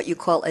building what you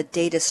call a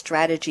data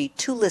strategy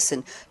to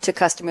listen to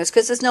customers,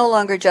 because it's no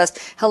longer just,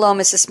 hello,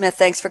 Mrs. Smith,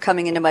 thanks for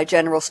coming into my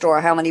general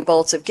store. How many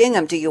bolts of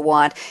gingham do you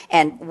want?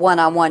 And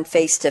one-on-one,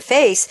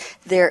 face-to-face,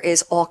 there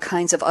is all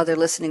kinds of other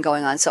listening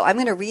going on. So I'm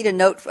going to read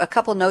a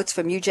couple notes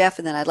from you, Jeff,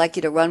 and then I'd like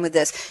you to run with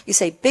this. You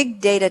say, big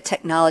data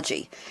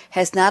technology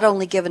has not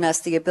only given us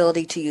the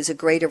ability to use a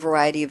greater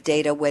variety of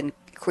data when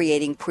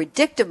creating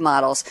predictive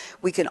models,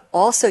 we can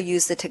also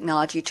use the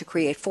technology to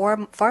create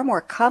far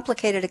more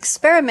complicated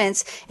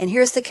experiments. And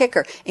here's the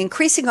kicker,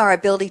 increasing our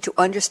ability to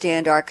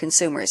understand our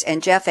consumers.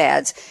 And Jeff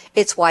adds,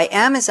 it's why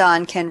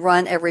Amazon can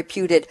run a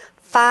reputed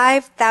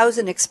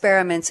 5,000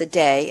 experiments a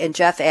day, and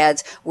Jeff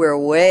adds, we're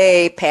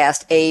way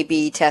past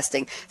A/B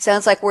testing.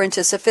 Sounds like we're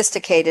into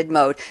sophisticated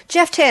mode.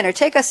 Jeff Tanner,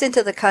 take us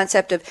into the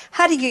concept of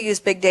how do you use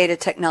big data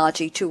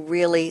technology to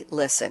really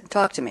listen?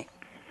 Talk to me.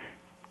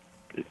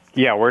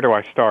 Yeah, where do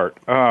I start?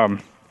 The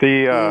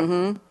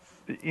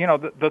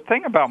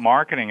thing about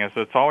marketing is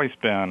it's always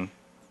been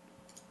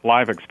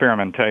live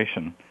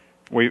experimentation.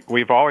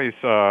 We've always,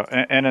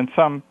 and in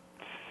some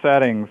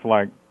settings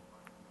like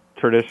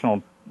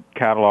traditional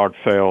catalog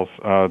sales,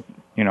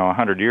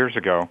 100 years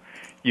ago,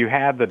 you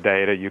had the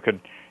data. You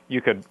could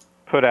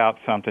put out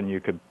something. You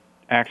could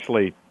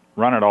actually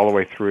run it all the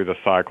way through the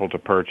cycle to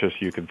purchase.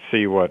 You could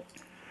see what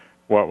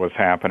was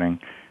happening.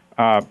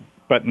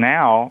 But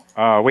now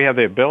we have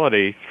the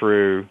ability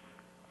through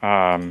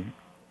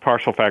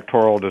partial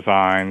factorial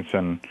designs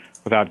and,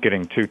 without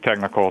getting too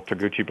technical,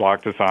 Taguchi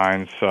block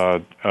designs,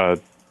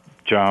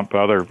 Jump,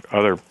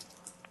 other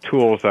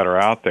tools that are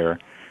out there.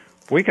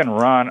 We can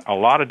run a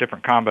lot of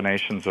different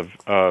combinations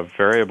of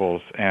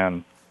variables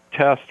and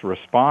test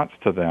response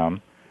to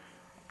them,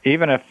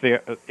 even if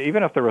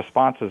the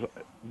responses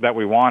that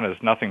we want is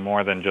nothing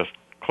more than just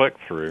click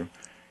through,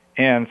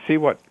 and see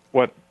what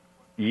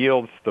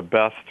yields the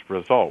best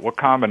result. What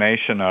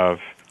combination of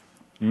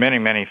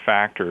many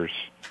factors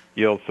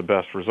yields the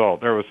best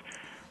result? There was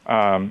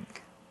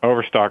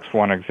Overstock's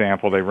one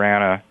example. They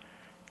ran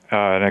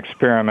an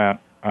experiment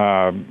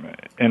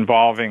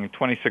involving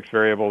 26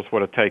 variables.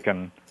 Would have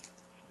taken,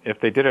 if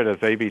they did it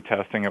as A/B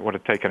testing, it would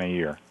have taken a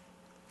year.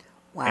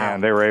 Wow.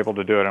 And they were able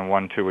to do it in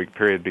 1 2-week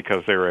period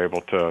because they were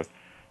able to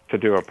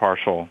do a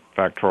partial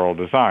factorial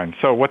design.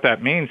 So what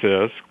that means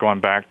is, going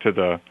back to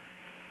the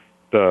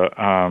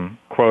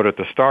quote at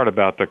the start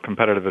about the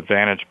competitive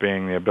advantage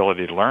being the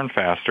ability to learn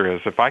faster,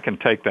 is if I can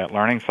take that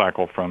learning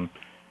cycle from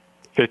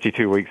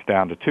 52 weeks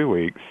down to 2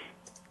 weeks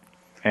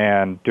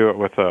and do it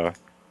with a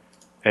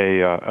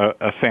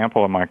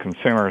sample of my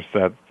consumers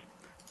that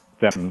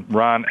then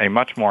run a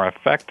much more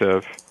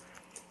effective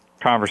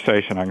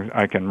conversation.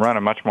 I can run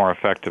a much more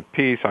effective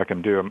piece. I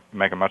can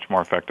make a much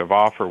more effective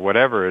offer,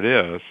 whatever it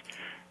is.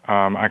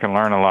 I can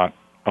learn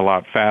a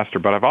lot faster.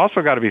 But I've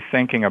also got to be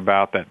thinking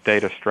about that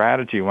data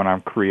strategy when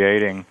I'm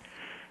creating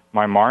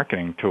my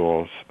marketing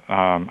tools.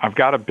 I've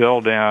got to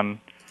build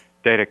in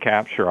data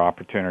capture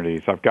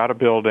opportunities. I've got to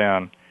build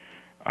in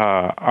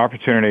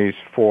opportunities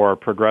for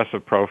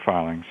progressive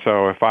profiling.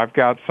 So if I've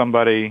got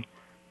somebody,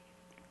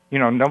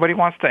 nobody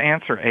wants to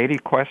answer 80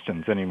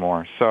 questions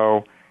anymore.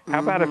 So how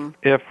about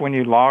if when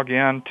you log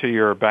in to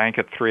your bank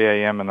at 3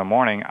 a.m. in the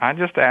morning, I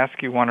just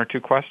ask you 1 or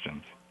 2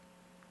 questions,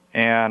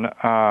 and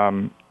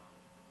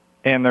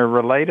they're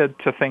related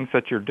to things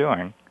that you're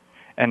doing,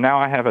 and now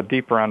I have a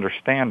deeper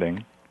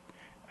understanding,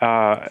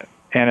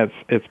 and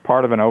it's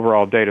part of an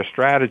overall data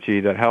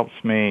strategy that helps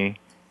me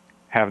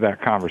have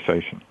that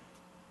conversation.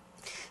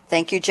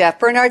 Thank you, Jeff.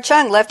 Bernard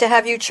Chung, love to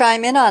have you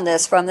chime in on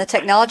this from the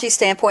technology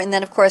standpoint, and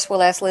then, of course,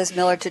 we'll ask Liz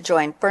Miller to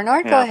join.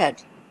 Bernard, go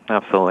ahead.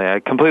 Absolutely. I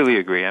completely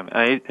agree.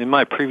 In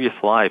my previous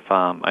life,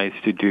 I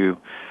used to do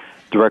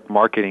direct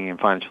marketing in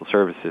financial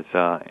services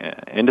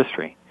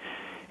industry.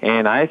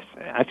 And I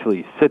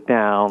actually sit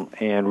down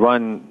and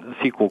run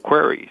SQL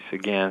queries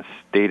against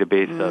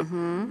database of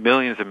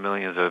millions and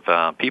millions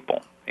of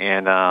people.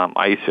 And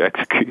I used to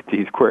execute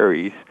these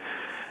queries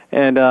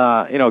and,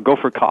 go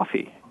for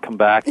coffee. Come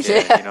back in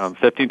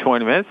 15,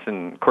 20 minutes,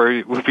 and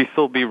query would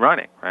still be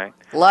running, right?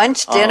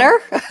 Lunch, dinner?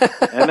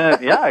 And then,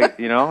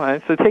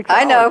 so it takes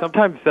hours. I know.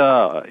 Sometimes,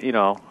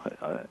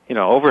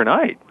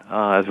 overnight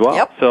as well.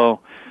 Yep. So,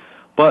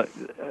 but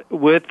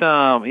with,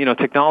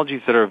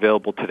 technologies that are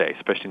available today,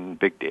 especially in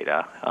big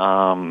data,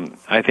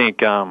 I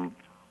think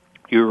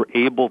you're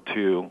able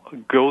to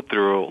go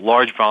through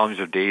large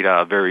volumes of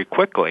data very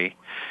quickly.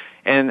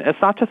 And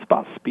it's not just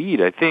about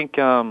speed. I think,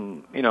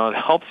 it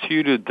helps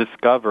you to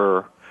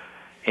discover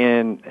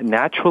and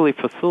naturally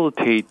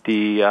facilitate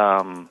the,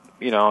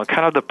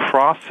 kind of the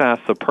process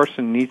a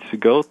person needs to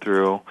go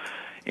through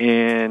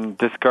in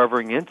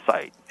discovering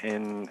insight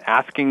and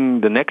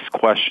asking the next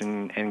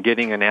question and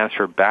getting an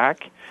answer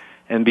back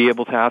and be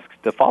able to ask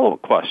the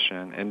follow-up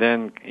question. And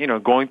then,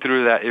 going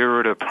through that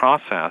iterative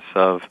process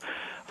of,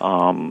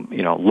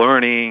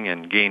 learning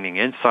and gaining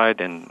insight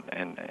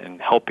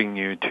and helping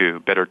you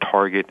to better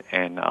target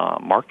and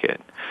market.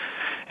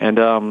 And,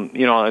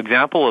 an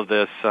example of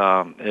this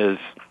is,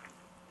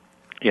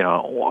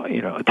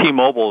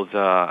 T-Mobile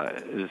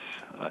is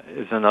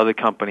another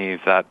company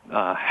that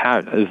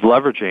is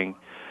leveraging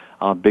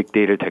big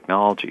data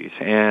technologies,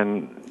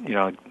 and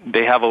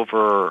they have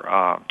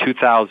over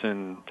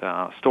 2,000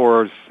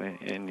 stores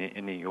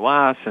in the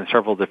U.S. and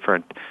several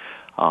different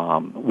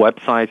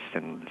websites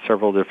and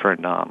several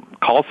different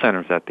call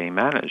centers that they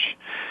manage.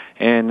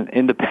 And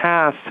in the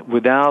past,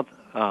 without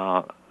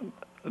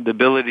the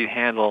ability to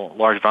handle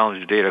large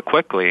volumes of data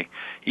quickly,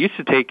 it used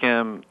to take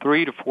him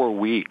 3 to 4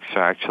 weeks to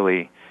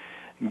actually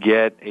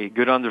get a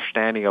good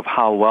understanding of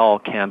how well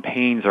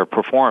campaigns are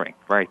performing,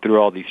 right,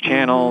 through all these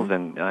channels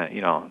and,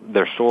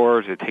 their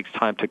stores. It takes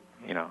time to,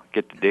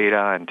 get the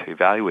data and to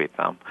evaluate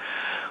them.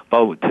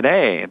 But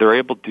today, they're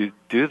able to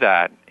do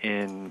that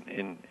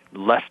in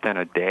less than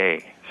a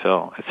day.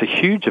 So it's a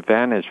huge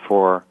advantage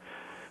for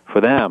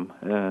them,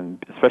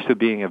 and especially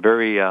being a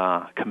very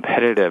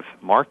competitive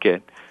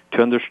market,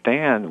 to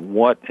understand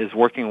what is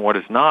working and what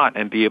is not,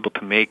 and be able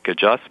to make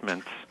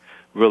adjustments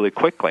really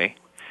quickly,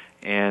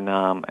 and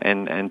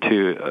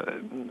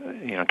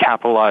to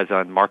capitalize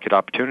on market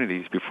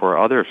opportunities before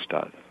others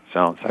does.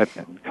 So I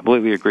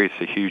completely agree.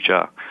 It's a huge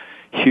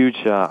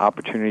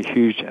opportunity,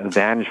 huge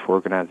advantage for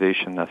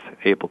organization that's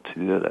able to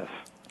do this.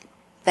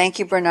 Thank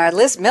you, Bernard.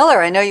 Liz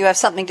Miller, I know you have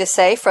something to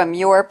say from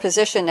your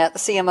position at the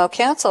CMO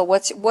Council.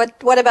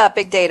 What about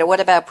big data?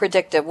 What about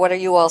predictive? What are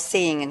you all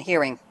seeing and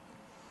hearing?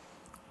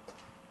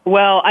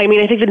 Well, I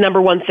mean, I think the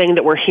number one thing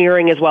that we're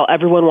hearing is, while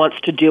everyone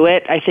wants to do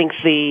it, I think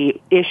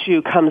the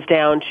issue comes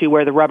down to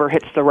where the rubber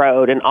hits the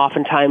road, and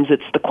oftentimes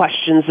it's the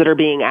questions that are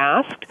being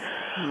asked.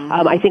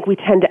 I think we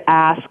tend to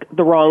ask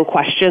the wrong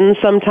questions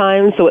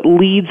sometimes, so it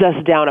leads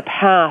us down a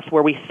path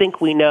where we think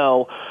we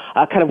know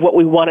kind of what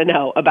we want to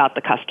know about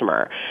the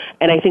customer.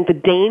 And I think the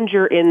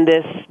danger in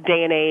this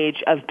day and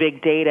age of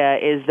big data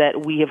is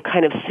that we have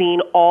kind of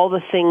seen all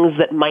the things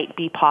that might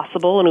be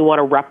possible, and we want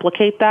to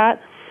replicate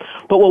that.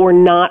 But what we're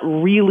not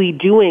really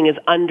doing is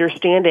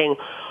understanding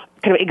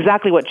kind of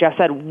exactly what Jeff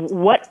said.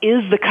 What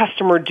is the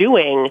customer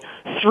doing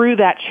through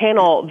that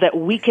channel that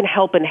we can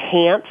help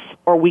enhance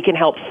or we can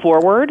help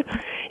forward?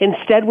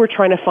 Instead, we're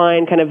trying to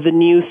find kind of the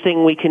new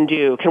thing we can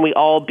do. Can we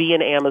all be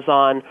in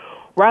Amazon?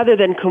 Rather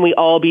than can we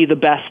all be the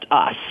best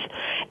us?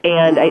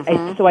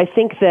 And so I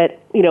think that,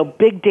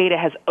 big data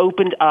has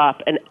opened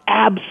up an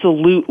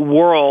absolute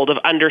world of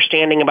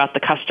understanding about the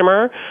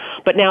customer,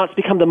 but now it's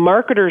become the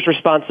marketer's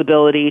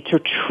responsibility to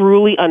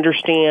truly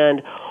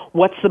understand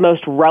what's the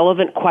most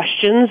relevant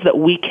questions that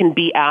we can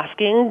be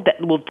asking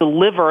that will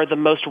deliver the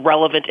most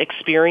relevant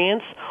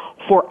experience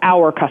for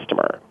our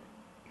customer.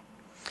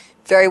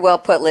 Very well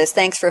put, Liz.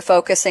 Thanks for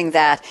focusing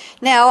that.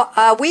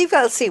 Now, we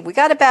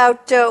got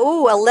about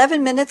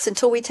 11 minutes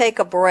until we take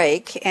a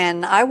break,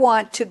 and I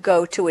want to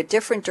go to a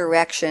different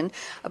direction.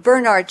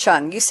 Bernard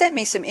Chung, you sent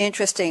me some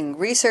interesting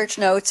research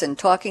notes and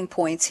talking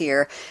points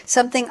here,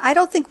 something I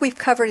don't think we've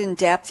covered in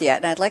depth yet,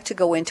 and I'd like to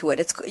go into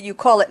it. You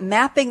call it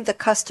mapping the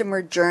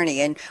customer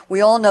journey, and we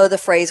all know the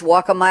phrase,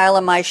 walk a mile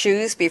in my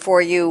shoes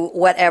before you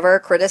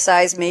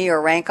criticize me or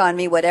rank on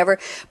me, whatever.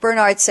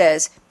 Bernard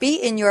says, be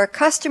in your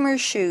customer's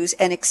shoes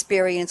and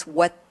experience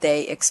what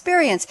they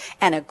experience.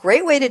 And a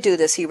great way to do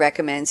this, he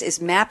recommends, is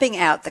mapping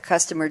out the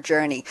customer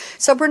journey.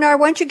 So, Bernard,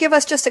 why don't you give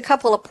us just a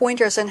couple of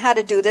pointers on how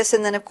to do this?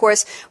 And then, of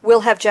course,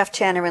 we'll have Jeff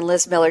Tanner and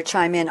Liz Miller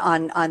chime in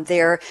on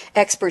their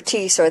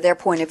expertise or their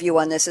point of view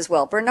on this as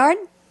well. Bernard?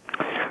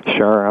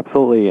 Sure,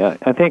 absolutely.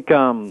 I think,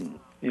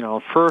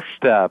 first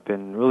step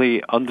in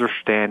really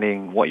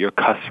understanding what your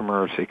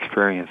customers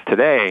experience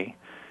today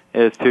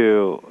is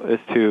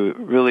to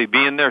really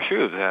be in their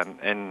shoes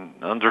and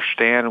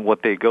understand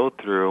what they go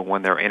through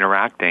when they're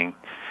interacting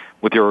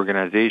with your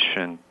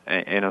organization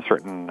in a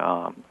certain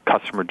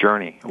customer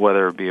journey,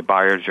 whether it be a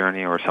buyer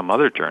journey or some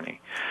other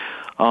journey.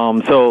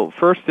 So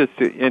first is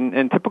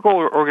in typical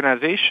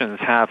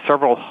organizations have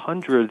several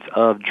hundreds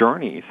of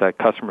journeys that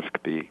customers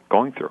could be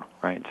going through,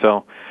 right?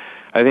 So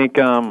I think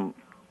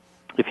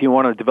if you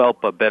want to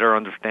develop a better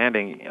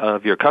understanding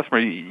of your customer,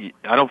 I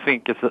don't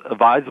think it's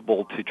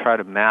advisable to try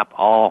to map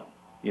all,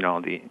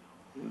 the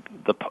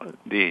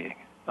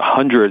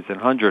hundreds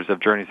and hundreds of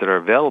journeys that are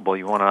available.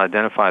 You want to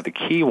identify the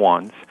key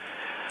ones,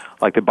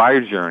 like the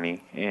buyer's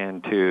journey,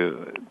 and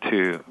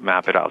to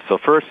map it out. So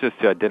first is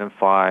to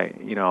identify,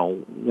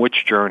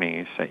 which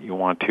journeys that you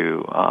want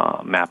to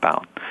map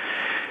out.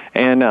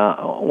 And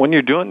when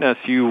you're doing this,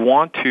 you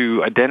want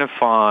to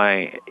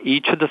identify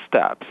each of the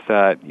steps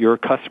that your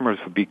customers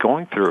would be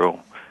going through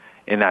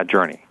in that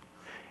journey.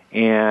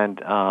 And,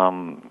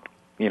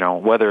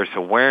 whether it's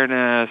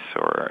awareness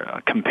or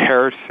a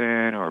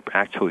comparison or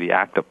actually the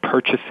act of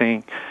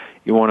purchasing,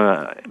 you want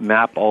to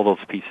map all those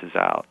pieces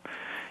out.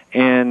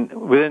 And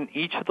within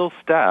each of those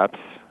steps,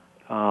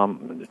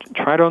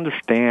 try to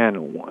understand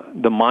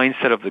the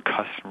mindset of the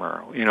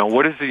customer.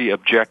 What is the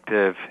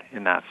objective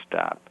in that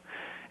step?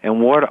 And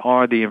what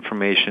are the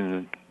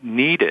information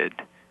needed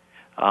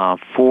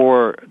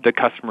for the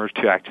customers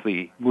to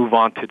actually move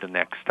on to the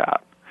next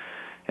step?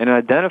 And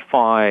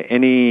identify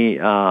any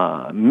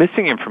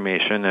missing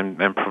information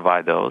and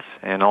provide those.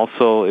 And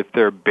also, if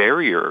there are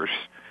barriers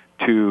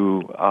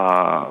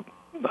for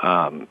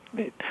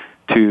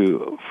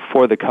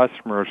the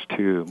customers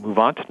to move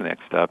on to the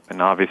next step,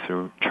 and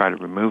obviously try to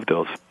remove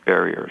those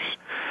barriers.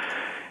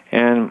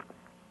 And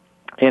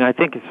I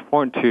think it's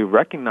important to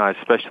recognize,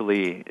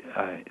 especially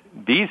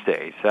these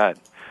days, that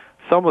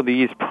some of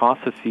these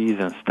processes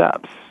and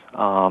steps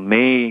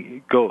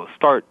may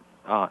start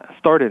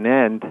and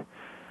end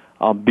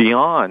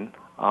beyond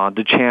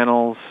the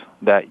channels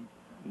that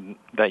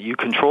you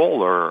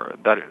control or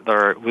that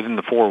are within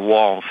the four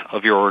walls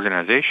of your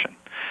organization.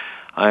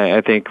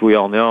 I think we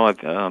all know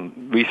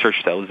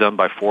research that was done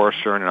by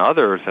Forrester and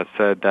others that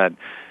said that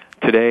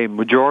today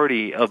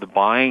majority of the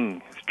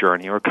buying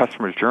journey or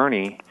customer's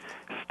journey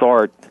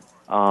start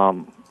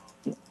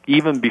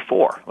even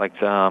before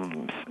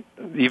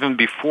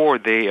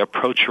they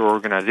approach your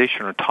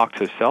organization or talk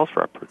to a sales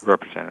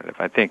representative.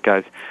 I think,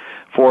 guys,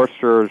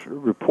 Forrester's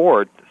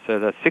report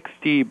said that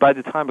by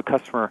the time a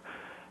customer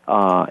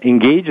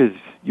engages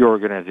your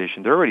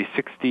organization, they're already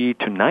 60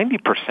 to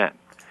 90%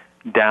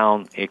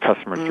 down a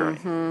customer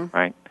journey,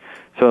 right?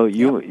 So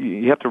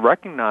you have to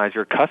recognize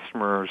your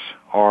customers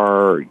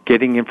are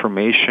getting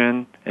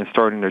information and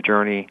starting their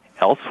journey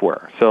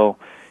elsewhere. So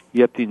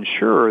you have to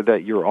ensure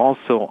that you're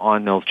also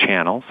on those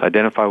channels,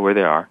 identify where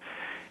they are,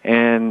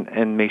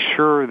 and make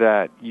sure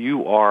that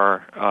you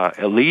are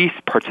at least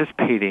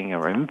participating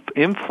or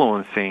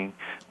influencing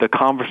the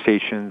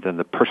conversations and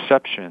the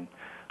perception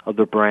of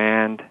the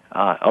brand,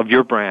 of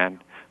your brand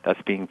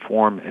that's being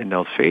formed in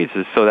those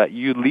phases, so that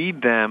you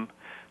lead them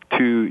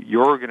to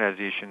your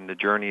organization, the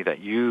journey that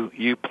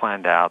you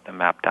planned out and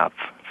mapped out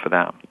for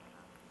them.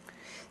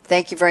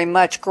 Thank you very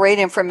much. Great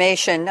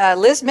information.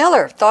 Liz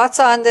Miller, thoughts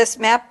on this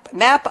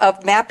map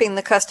of mapping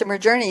the customer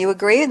journey? You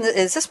agree? And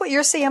is this what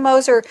your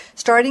CMOs are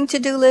starting to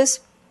do,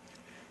 Liz?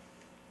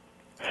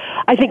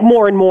 I think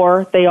more and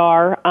more they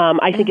are.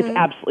 I think it's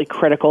absolutely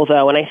critical,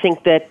 though, and I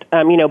think that,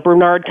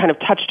 Bernard kind of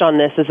touched on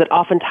this, is that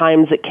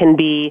oftentimes it can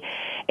be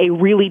a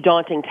really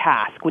daunting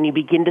task when you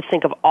begin to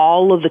think of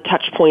all of the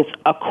touch points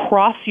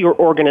across your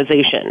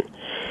organization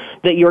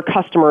that your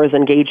customer is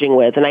engaging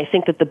with. And I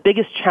think that the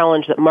biggest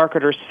challenge that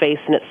marketers face,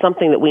 and it's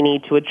something that we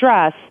need to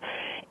address,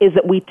 is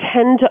that we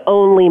tend to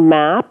only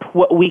map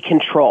what we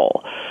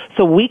control.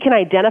 So we can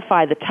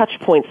identify the touch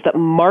points that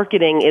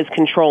marketing is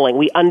controlling.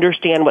 We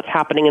understand what's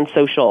happening in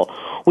social.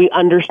 We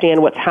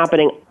understand what's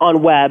happening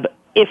on web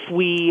if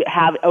we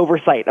have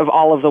oversight of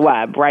all of the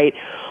web, right?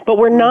 But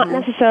we're not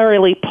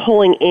necessarily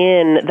pulling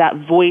in that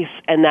voice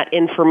and that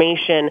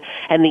information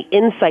and the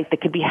insight that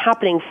could be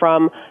happening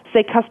from,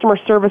 say, customer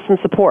service and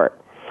support.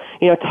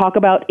 Talk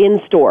about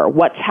in-store,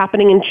 what's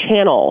happening in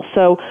channel.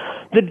 So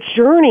the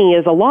journey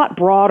is a lot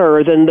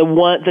broader than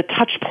the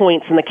touch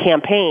points and the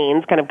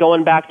campaigns, kind of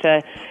going back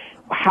to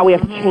how we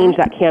have to change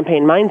that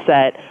campaign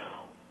mindset.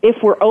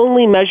 If we're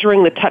only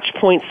measuring the touch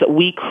points that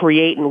we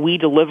create and we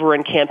deliver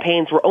in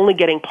campaigns, we're only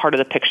getting part of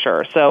the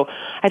picture. So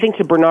I think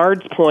to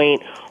Bernard's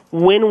point,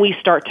 when we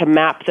start to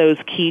map those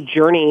key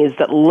journeys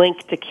that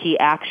link to key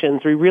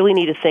actions, we really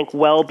need to think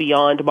well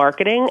beyond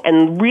marketing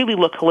and really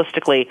look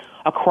holistically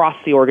across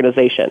the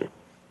organization.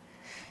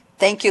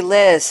 Thank you,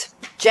 Liz.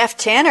 Jeff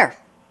Tanner,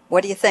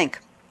 what do you think?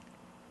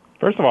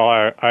 First of all,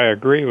 I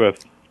agree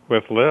with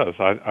Liz.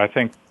 I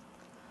think,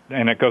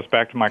 and it goes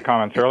back to my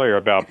comments earlier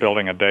about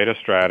building a data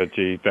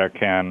strategy that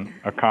can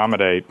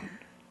accommodate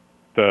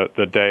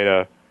the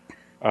data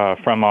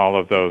from all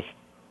of those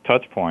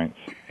touch points.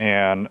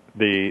 And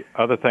the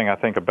other thing I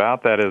think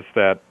about that is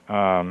that,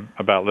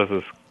 about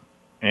Liz's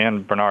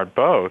and Bernard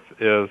both,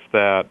 is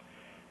that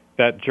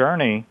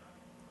journey,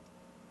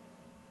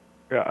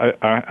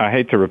 I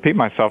hate to repeat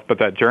myself, but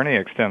that journey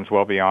extends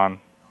well beyond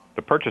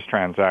the purchase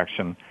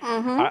transaction.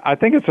 I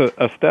think it's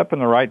a step in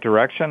the right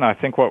direction. I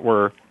think what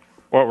we're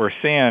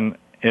seeing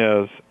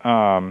is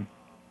kind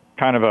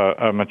of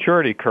a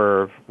maturity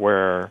curve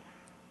where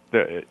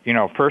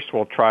first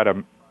we'll try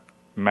to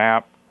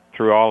map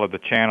through all of the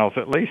channels,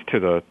 at least to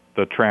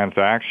the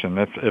transaction,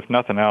 if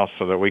nothing else,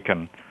 so that we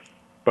can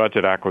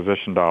budget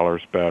acquisition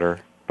dollars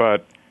better.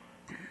 But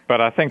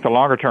I think the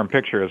longer term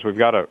picture is we've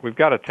got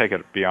to take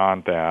it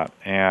beyond that,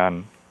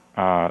 and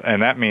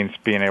that means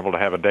being able to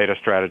have a data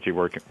strategy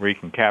where we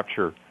can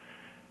capture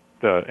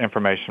the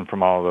information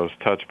from all of those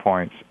touch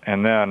points,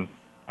 and then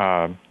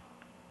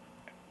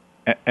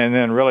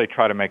really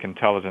try to make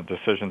intelligent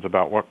decisions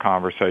about what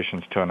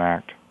conversations to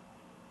enact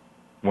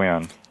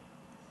when.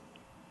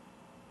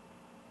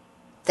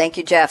 Thank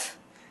you, Jeff.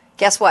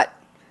 Guess what?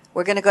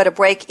 We're going to go to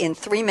break in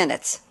 3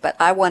 minutes, but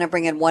I want to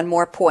bring in one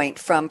more point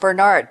from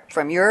Bernard,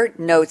 from your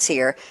notes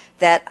here,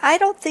 that I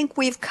don't think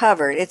we've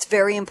covered. It's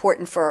very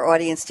important for our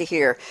audience to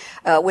hear.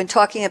 When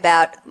talking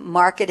about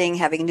marketing,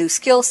 having new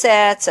skill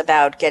sets,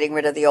 about getting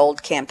rid of the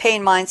old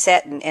campaign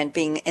mindset and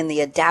being in the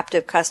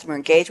adaptive customer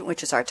engagement,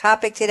 which is our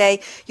topic today,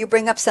 you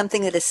bring up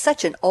something that is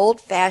such an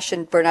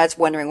old-fashioned, Bernard's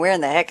wondering, where in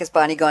the heck is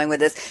Bonnie going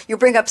with this? You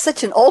bring up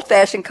such an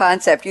old-fashioned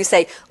concept. You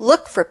say,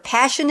 look for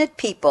passionate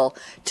people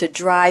to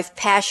drive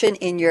passion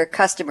in your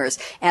customers.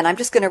 And I'm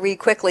just going to read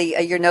quickly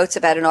your notes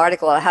about an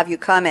article. I'll have you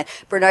comment.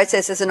 Bernard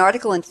says, there's an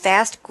article in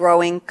Fast Growing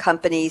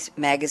Companies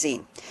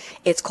magazine.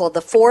 It's called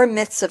The 4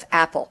 Myths of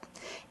Apple.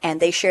 And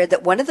they shared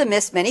that one of the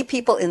myths many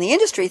people in the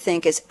industry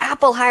think is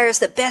Apple hires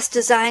the best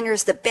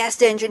designers, the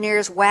best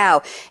engineers.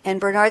 Wow.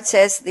 And Bernard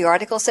says, the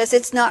article says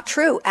it's not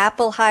true.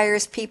 Apple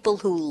hires people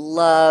who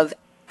love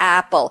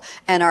Apple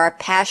and are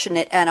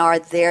passionate and are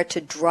there to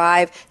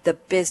drive the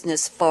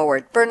business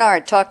forward.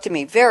 Bernard, talk to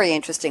me. Very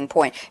interesting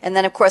point. And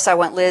then, of course, I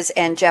want Liz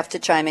and Jeff to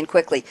chime in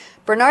quickly.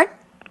 Bernard?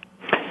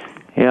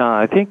 Yeah,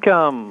 I think,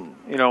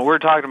 we're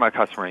talking about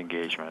customer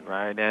engagement,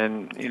 right?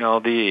 And,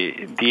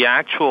 the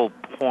actual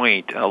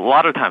point, a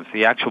lot of times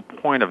the actual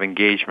point of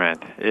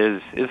engagement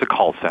is a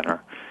call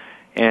center.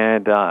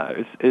 And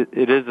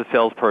it is a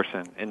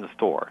salesperson in the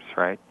stores,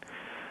 right?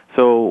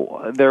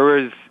 So there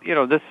is,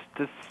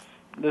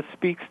 this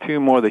speaks to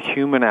more the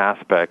human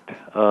aspect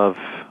of,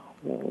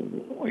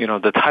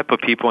 the type of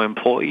people,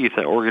 employees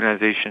that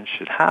organizations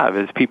should have,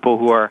 is people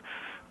who are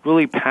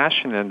really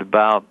passionate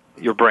about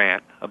your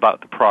brand,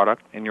 about the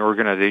product and your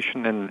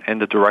organization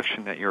and the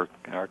direction that your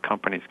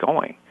company's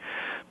going.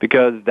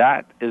 Because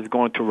that is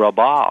going to rub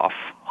off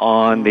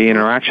on the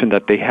interaction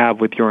that they have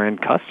with your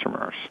end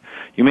customers.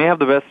 You may have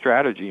the best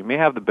strategy, you may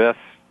have the best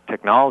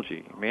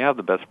technology, you may have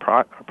the best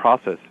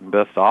process and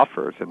best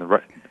offers and the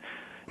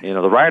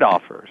right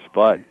offers,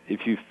 but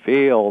if you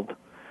failed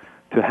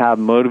to have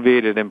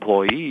motivated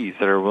employees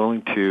that are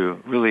willing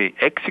to really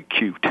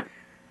execute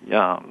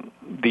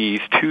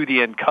these to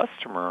the end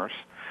customers,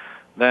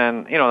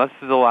 then, this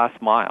is the last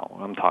mile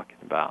I'm talking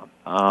about.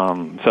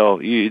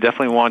 So you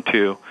definitely want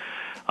to,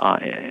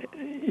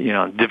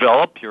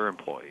 develop your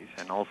employees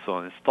and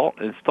also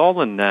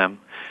install in them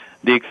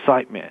the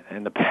excitement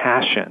and the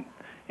passion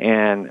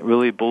and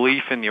really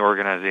belief in the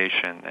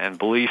organization and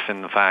belief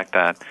in the fact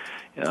that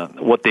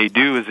what they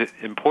do is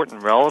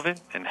important,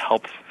 relevant, and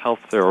helps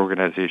their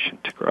organization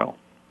to grow.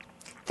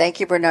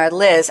 Thank you, Bernard.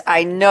 Liz,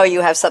 I know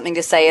you have something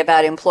to say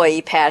about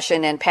employee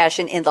passion and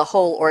passion in the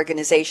whole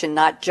organization,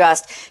 not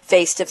just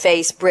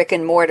face-to-face, brick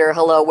and mortar,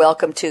 hello,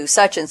 welcome to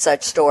such and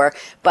such store,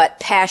 but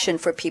passion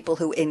for people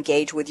who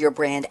engage with your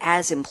brand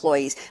as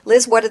employees.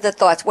 Liz, what are the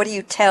thoughts? What do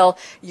you tell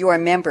your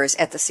members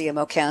at the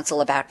CMO Council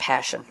about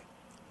passion?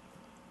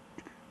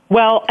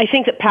 Well, I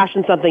think that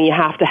passion's something you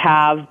have to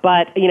have,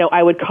 but,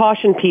 I would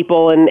caution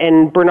people,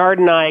 and Bernard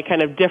and I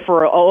kind of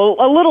differ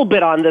a little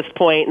bit on this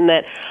point, in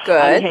that,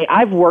 hey,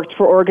 I've worked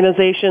for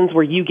organizations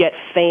where you get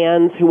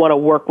fans who want to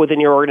work within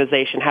your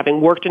organization.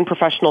 Having worked in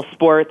professional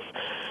sports,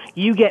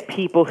 you get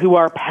people who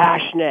are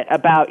passionate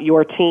about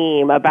your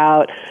team,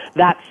 about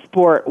that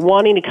sport,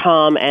 wanting to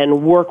come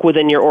and work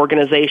within your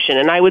organization.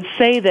 And I would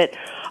say that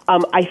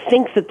I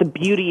think that the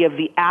beauty of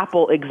the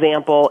Apple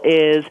example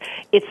is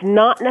it's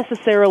not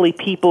necessarily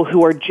people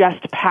who are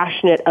just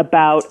passionate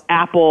about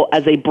Apple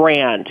as a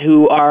brand,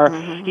 who are,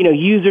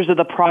 users of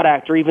the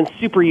product or even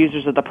super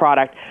users of the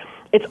product.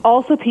 It's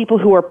also people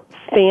who are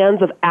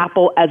fans of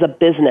Apple as a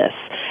business.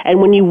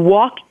 And when you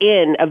walk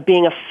in of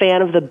being a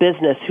fan of the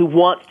business, who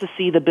wants to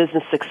see the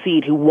business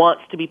succeed, who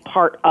wants to be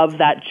part of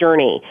that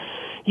journey,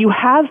 you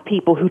have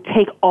people who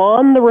take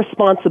on the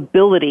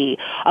responsibility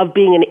of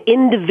being an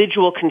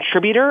individual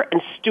contributor and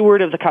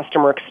steward of the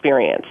customer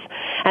experience.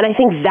 And I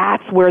think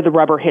that's where the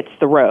rubber hits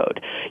the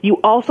road. You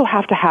also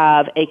have to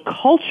have a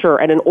culture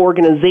and an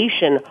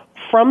organization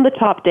from the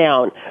top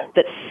down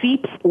that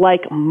seeps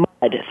like mud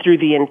through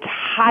the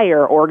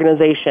entire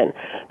organization,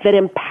 that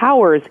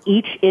empowers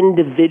each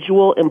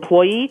individual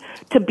employee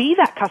to be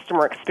that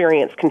customer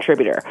experience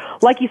contributor.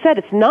 Like you said,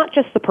 it's not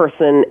just the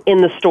person in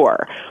the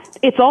store.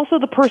 It's also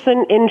the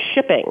person in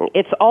shipping.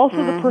 It's also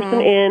the person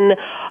in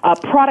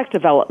product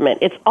development.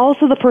 It's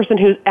also the person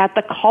who's at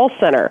the call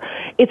center.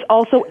 It's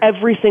also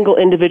every single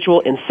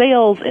individual in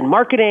sales, in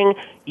marketing,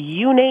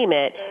 you name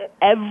it.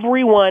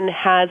 Everyone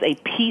has a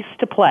piece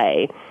to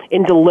play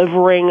in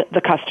delivering the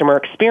customer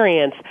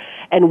experience.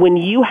 And when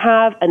you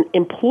have an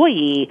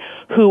employee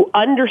who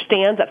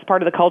understands that's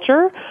part of the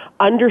culture,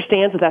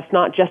 understands that that's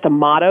not just a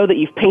motto that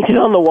you've painted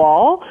on the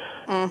wall,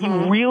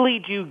 you really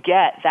do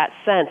get that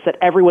sense that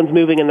everyone's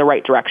moving in the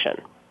right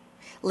direction.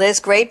 Liz,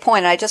 great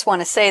point. I just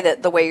want to say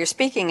that the way you're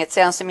speaking, it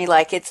sounds to me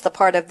like it's the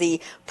part of the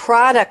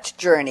product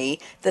journey,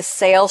 the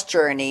sales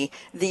journey,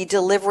 the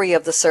delivery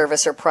of the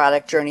service or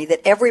product journey,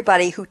 that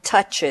everybody who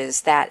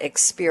touches that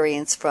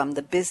experience from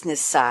the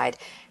business side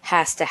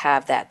has to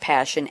have that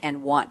passion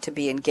and want to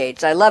be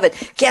engaged. I love it.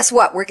 Guess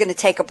what? We're going to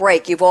take a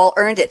break. You've all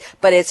earned it,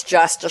 but it's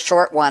just a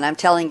short one. I'm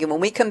telling you, when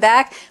we come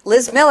back,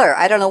 Liz Miller,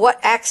 I don't know what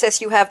access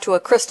you have to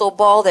a crystal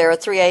ball there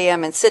at 3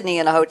 a.m. in Sydney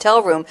in a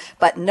hotel room,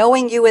 but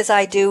knowing you as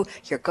I do,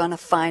 you're going to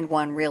find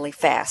one really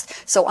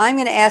fast. So I'm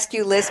going to ask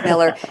you, Liz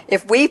Miller,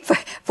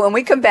 when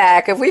we come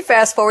back, if we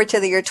fast forward to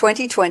the year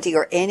 2020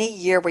 or any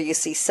year where you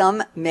see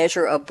some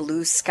measure of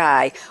blue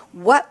sky,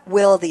 what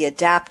will the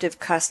adaptive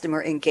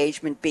customer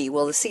engagement be?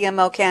 Will the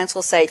CMO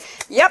Council say,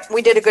 yep,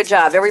 we did a good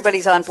job,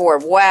 everybody's on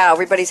board, wow,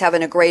 everybody's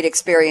having a great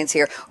experience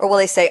here? Or will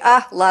they say,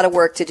 a lot of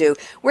work to do?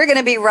 We're going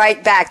to be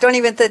right back. Don't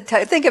even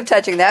think of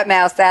touching that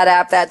mouse, that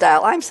app, that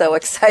dial. I'm so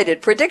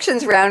excited.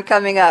 Predictions round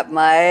coming up.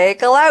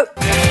 Michael out.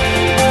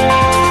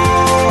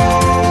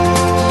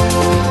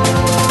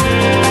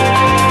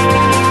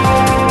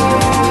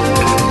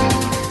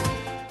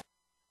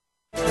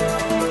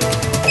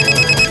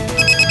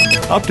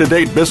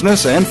 Up-to-date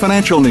business and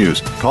financial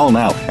news. Call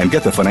now and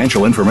get the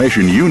financial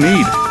information you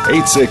need.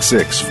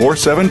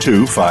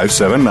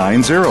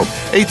 866-472-5790.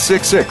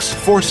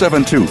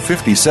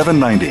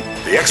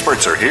 866-472-5790. The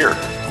experts are here.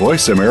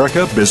 Voice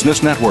America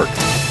Business Network.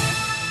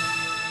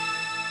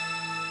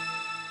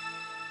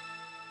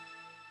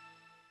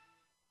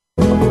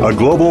 A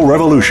global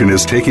revolution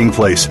is taking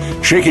place,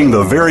 shaking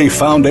the very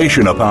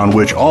foundation upon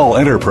which all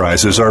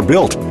enterprises are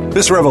built.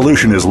 This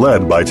revolution is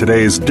led by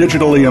today's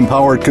digitally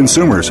empowered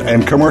consumers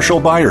and commercial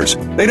buyers.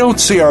 They don't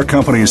see our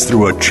companies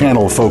through a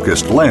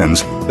channel-focused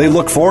lens. They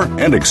look for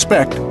and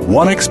expect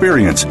one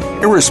experience,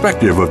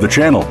 irrespective of the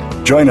channel.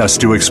 Join us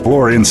to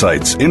explore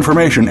insights,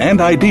 information,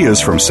 and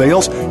ideas from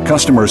sales,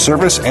 customer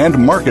service, and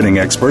marketing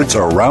experts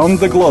around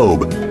the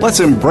globe. Let's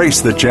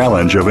embrace the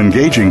challenge of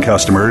engaging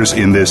customers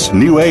in this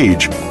new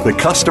age. The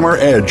Customer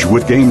Edge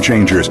with Game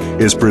Changers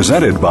is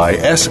presented by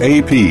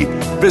SAP.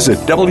 Visit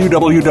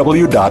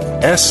www.sap.com.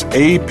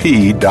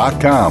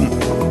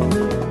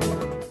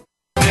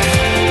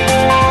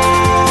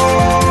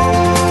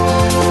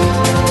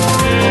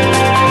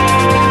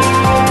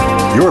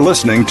 You're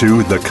listening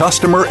to The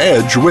Customer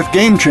Edge with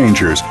Game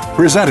Changers,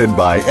 presented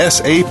by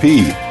SAP.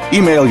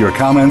 Email your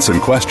comments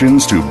and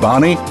questions to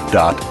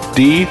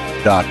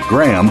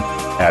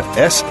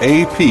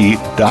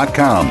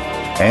bonnie.d.graham@sap.com.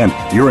 And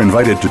you're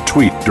invited to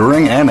tweet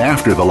during and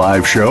after the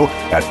live show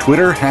at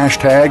Twitter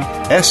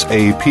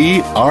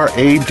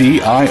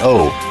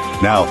 #SAPRADIO.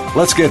 Now,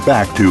 let's get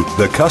back to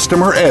The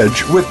Customer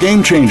Edge with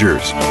Game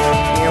Changers.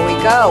 Here we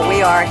go.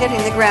 We are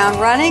hitting the ground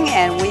running,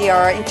 and we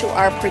are into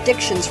our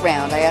predictions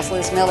round. I asked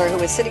Liz Miller, who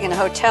was sitting in a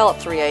hotel at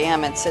 3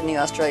 a.m. in Sydney,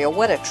 Australia,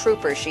 what a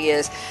trooper she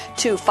is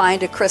to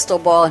find a crystal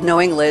ball, and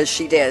knowing Liz,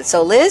 she did.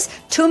 So, Liz,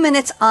 2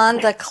 minutes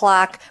on the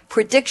clock.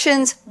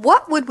 Predictions,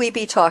 what would we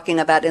be talking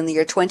about in the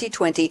year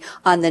 2020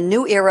 on the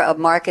new era of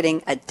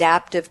marketing,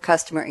 adaptive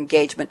customer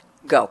engagement?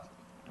 Go.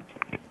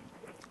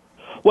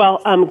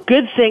 Well,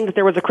 good thing that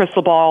there was a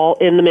crystal ball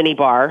in the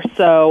minibar.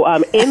 So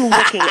in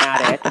looking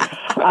at it,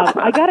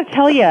 I got to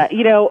tell you,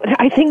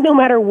 I think no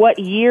matter what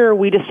year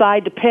we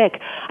decide to pick,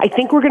 I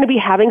think we're going to be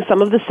having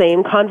some of the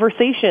same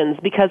conversations,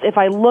 because if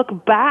I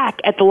look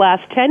back at the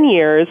last 10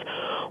 years,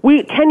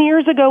 10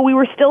 years ago, we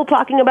were still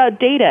talking about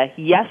data.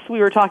 Yes, we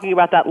were talking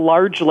about that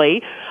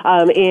largely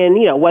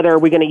in, whether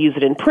we're going to use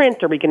it in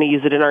print or we're going to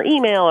use it in our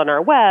email and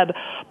our web.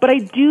 But I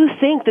do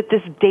think that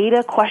this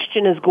data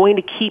question is going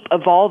to keep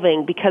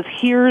evolving, because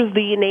here's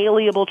the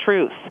inalienable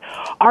truth.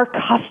 Our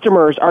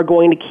customers are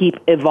going to keep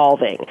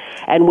evolving.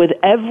 And with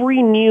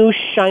every new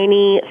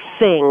shiny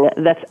thing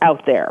that's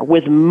out there,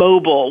 with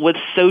mobile, with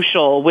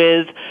social,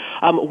 with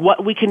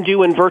what we can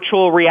do in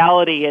virtual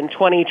reality in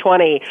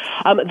 2020,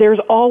 there's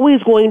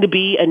always going to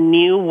be a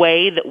new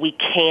way that we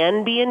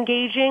can be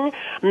engaging,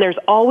 and there's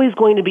always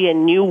going to be a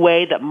new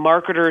way that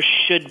marketers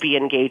should be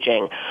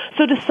engaging.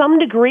 So to some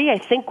degree, I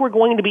think we're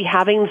going to be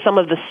having some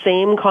of the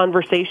same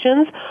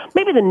conversations.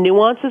 Maybe the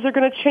nuances are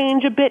going to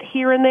change a bit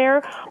here and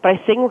there, but I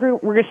think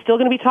we're still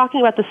going to be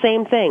talking about the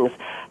same things.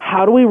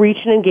 How do we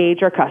reach and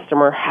engage our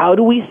customer? How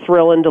do we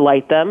thrill and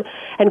delight them?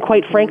 And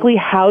quite frankly,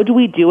 how do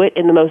we do it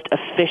in the most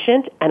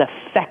efficient and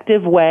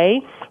effective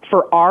way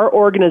for our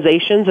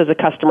organizations as a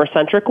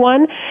customer-centric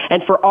one,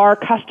 and for our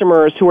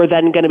customers who are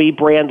then going to be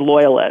brand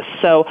loyalists.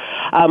 So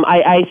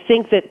I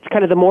think that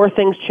kind of the more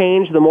things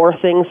change, the more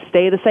things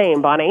stay the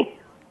same, Bonnie.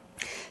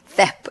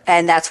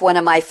 And that's one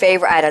of my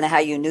favorite. I don't know how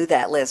you knew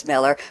that, Liz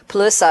Miller.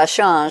 Plus ça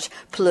change,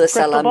 plus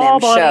ça la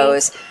même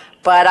chose.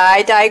 But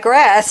I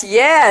digress.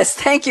 Yes,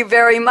 thank you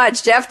very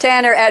much. Jeff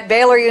Tanner at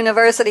Baylor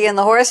University in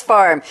the Horse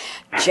Farm.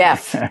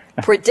 Jeff,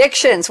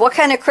 predictions. What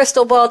kind of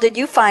crystal ball did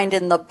you find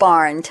in the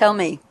barn? Tell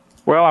me.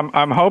 Well,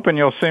 I'm hoping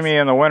you'll see me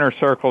in the winner's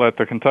circle at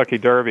the Kentucky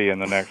Derby in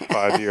the next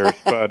 5 years.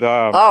 But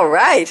all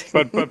right.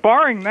 but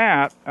barring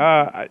that,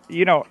 I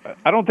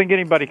don't think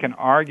anybody can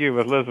argue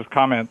with Liz's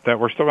comment that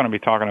we're still going to be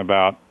talking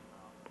about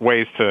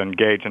ways to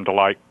engage and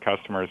delight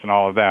customers and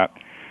all of that.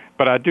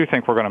 But I do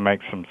think we're going to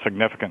make some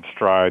significant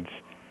strides.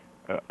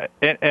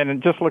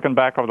 And just looking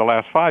back over the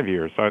last 5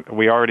 years,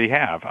 we already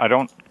have. I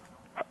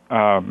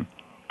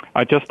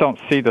just don't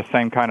see the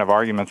same kind of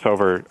arguments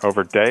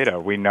over data.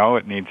 We know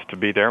it needs to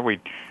be there.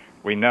 We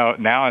know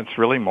now it's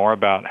really more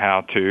about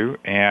how to,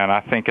 and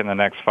I think in the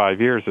next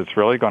 5 years it's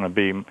really going to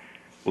be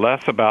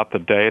less about the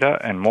data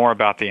and more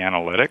about the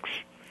analytics,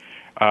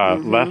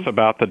 less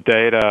about the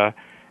data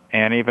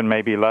and even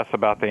maybe less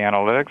about the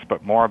analytics,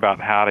 but more about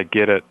how to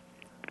get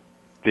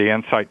the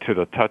insight to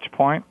the touch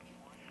point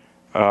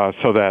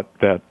so that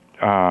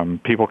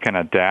people can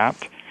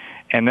adapt.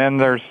 And then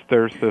there's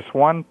this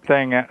one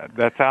thing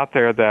that's out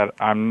there that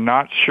I'm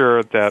not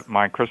sure that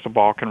my crystal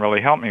ball can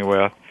really help me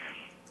with,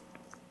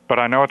 but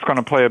I know it's going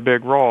to play a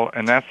big role,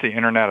 and that's the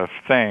Internet of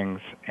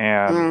Things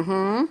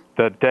and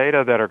the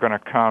data that are going to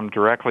come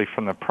directly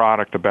from the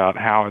product about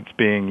how it's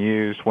being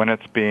used, when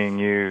it's being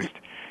used,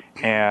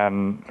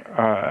 and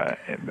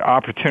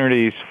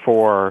opportunities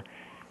for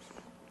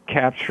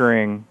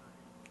capturing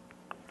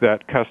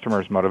that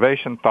customer's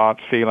motivation,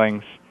 thoughts,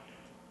 feelings,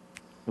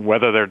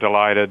 whether they're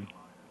delighted,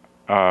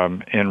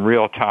 in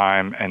real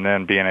time, and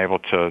then being able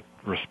to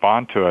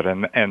respond to it.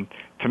 And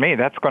to me,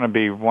 that's going to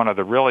be one of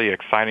the really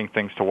exciting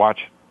things to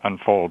watch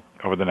unfold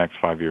over the next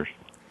 5 years.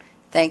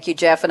 Thank you,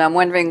 Jeff. And I'm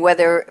wondering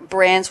whether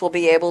brands will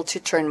be able to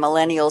turn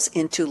millennials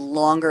into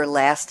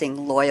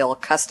longer-lasting, loyal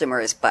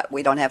customers, but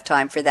we don't have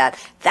time for that.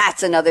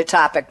 That's another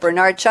topic.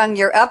 Bernard Chung,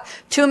 you're up.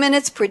 2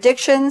 minutes,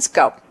 predictions,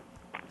 go.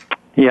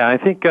 Yeah, I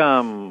think,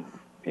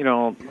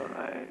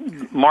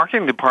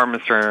 marketing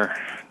departments are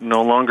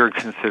no longer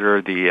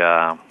considered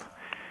the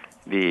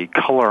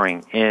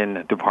coloring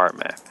in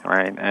department,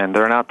 right? And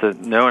they're not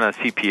known as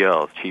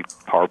CPOs, Chief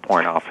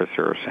PowerPoint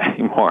Officers,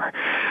 anymore.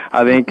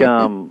 I think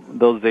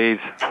those days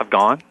have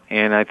gone,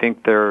 and I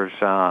think there's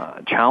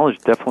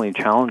definitely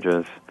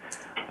challenges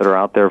that are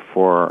out there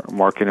for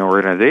marketing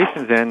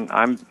organizations. And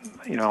I'm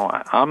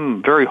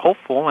very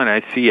hopeful, and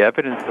I see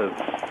evidence of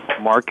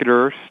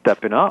marketers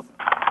stepping up.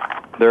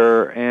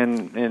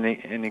 And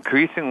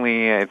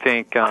increasingly, I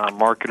think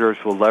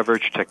marketers will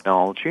leverage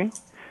technology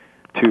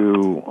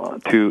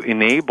to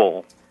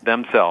enable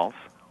themselves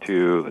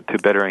to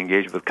better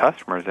engage with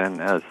customers. And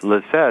as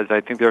Liz says,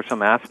 I think there's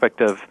some aspect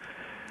of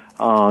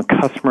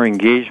customer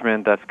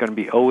engagement that's going to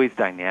be always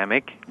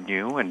dynamic,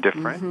 new, and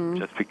different,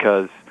 just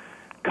because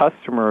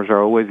customers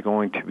are always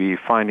going to be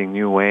finding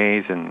new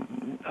ways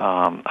and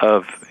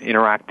of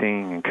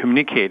interacting and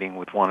communicating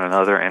with one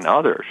another and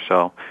others.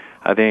 So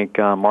I think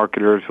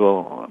marketing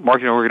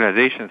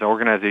organizations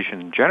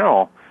in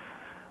general,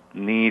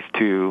 needs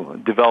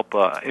to develop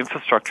an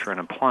infrastructure and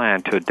a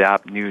plan to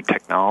adapt new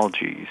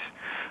technologies.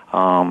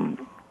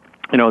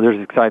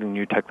 There's exciting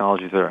new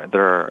technologies that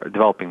are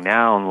developing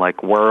now,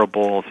 like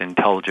wearables,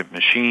 intelligent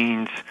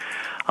machines,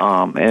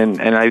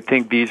 and I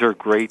think these are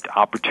great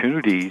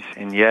opportunities,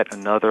 and yet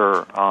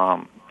another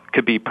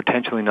could be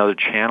potentially another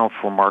channel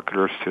for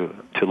marketers to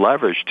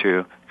leverage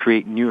to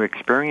create new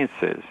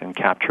experiences and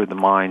capture the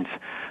minds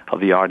of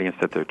the audience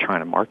that they're trying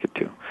to market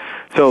to.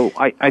 So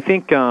I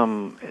think,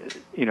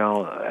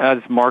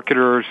 as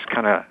marketers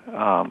kind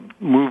of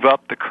move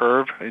up the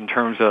curve in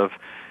terms of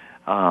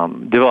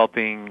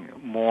developing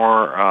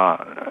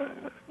more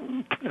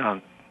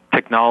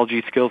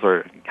technology skills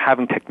or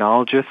having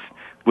technologists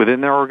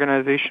within their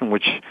organization,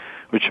 which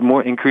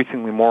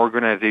increasingly more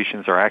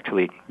organizations are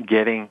actually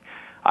getting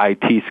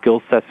IT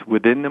skill sets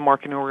within the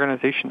marketing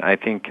organization, I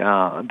think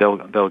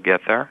they'll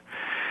get there.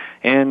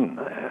 And,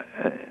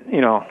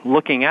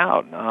 looking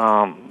out,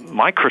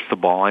 my crystal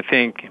ball, I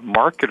think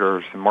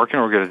marketers and marketing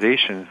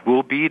organizations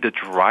will be the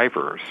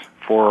drivers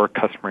for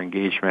customer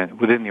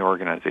engagement within the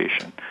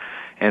organization.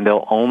 And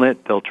they'll own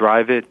it, they'll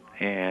drive it,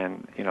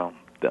 and,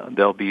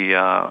 they'll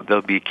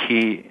be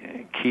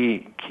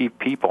key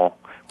people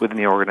within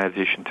the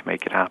organization to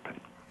make it happen.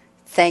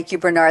 Thank you,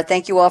 Bernard.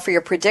 Thank you all for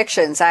your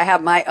predictions. I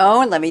have my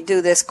own. Let me do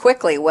this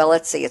quickly. Well,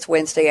 let's see. It's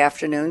Wednesday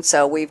afternoon,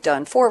 so we've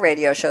done 4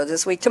 radio shows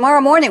this week.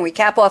 Tomorrow morning, we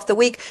cap off the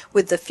week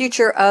with The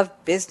Future of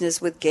Business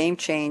with Game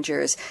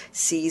Changers,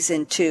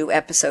 Season 2,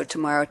 episode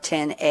tomorrow,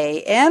 10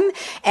 a.m.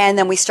 And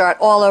then we start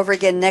all over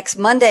again next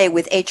Monday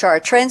with HR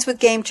Trends with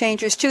Game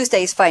Changers,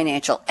 Tuesday's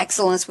Financial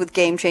Excellence with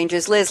Game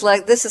Changers. Liz,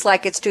 this is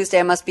like it's Tuesday.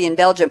 I must be in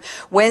Belgium.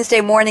 Wednesday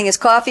morning is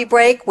Coffee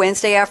Break.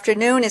 Wednesday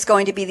afternoon is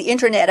going to be the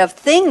Internet of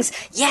Things.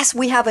 Yes,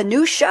 we have a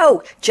new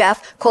show,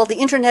 Jeff, called The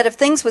Internet of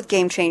Things with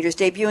Game Changers,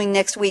 debuting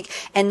next week.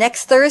 And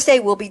next Thursday,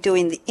 we'll be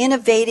doing the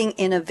Innovating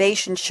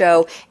Innovation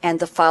Show. And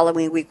the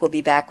following week, we'll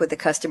be back with the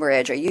Customer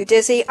Edge. Are you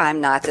dizzy?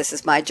 I'm not. This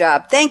is my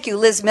job. Thank you,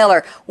 Liz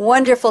Miller.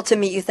 Wonderful to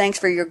meet you. Thanks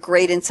for your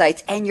great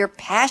insights. And your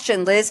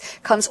passion, Liz,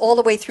 comes all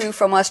the way through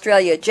from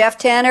Australia. Jeff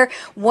Tanner,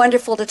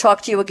 wonderful to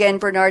talk to you again.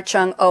 Bernard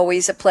Chung,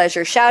 always a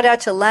pleasure. Shout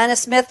out to Lana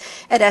Smith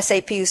at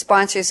SAP, who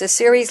sponsors this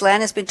series.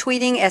 Lana's been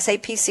tweeting.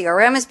 SAP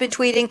CRM has been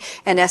tweeting.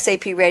 And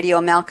SAP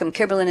Radio, Malcolm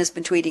Kimberlin has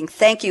been tweeting.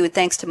 Thank you, and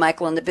thanks to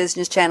Michael and the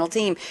Business Channel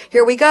team.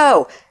 Here we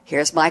go.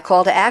 Here's my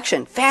call to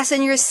action.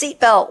 Fasten your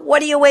seatbelt.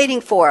 What are you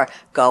waiting for?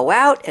 Go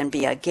out and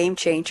be a game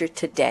changer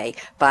today.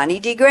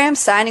 Bonnie D. Graham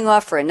signing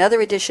off for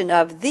another edition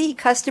of The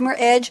Customer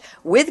Edge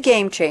with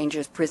Game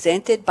Changers,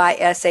 presented by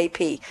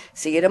SAP.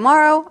 See you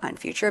tomorrow on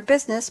Future of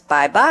Business.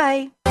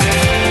 Bye-bye.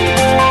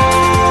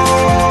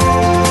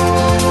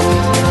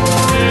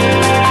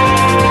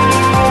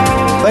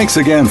 Thanks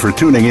again for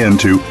tuning in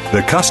to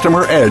The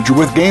Customer Edge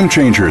with Game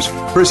Changers,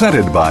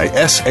 presented by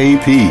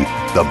SAP.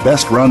 The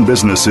best-run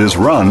businesses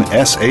run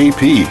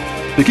SAP.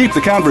 To keep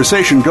the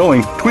conversation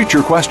going, tweet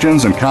your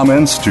questions and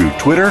comments to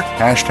Twitter,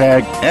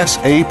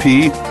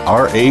 #SAPRADIO.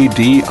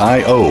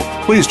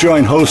 Please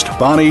join host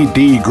Bonnie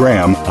D.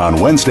 Graham on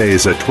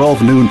Wednesdays at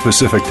 12 noon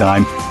Pacific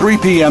Time, 3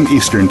 p.m.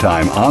 Eastern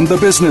Time on the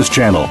Business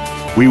Channel.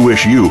 We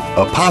wish you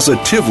a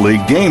positively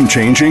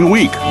game-changing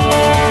week.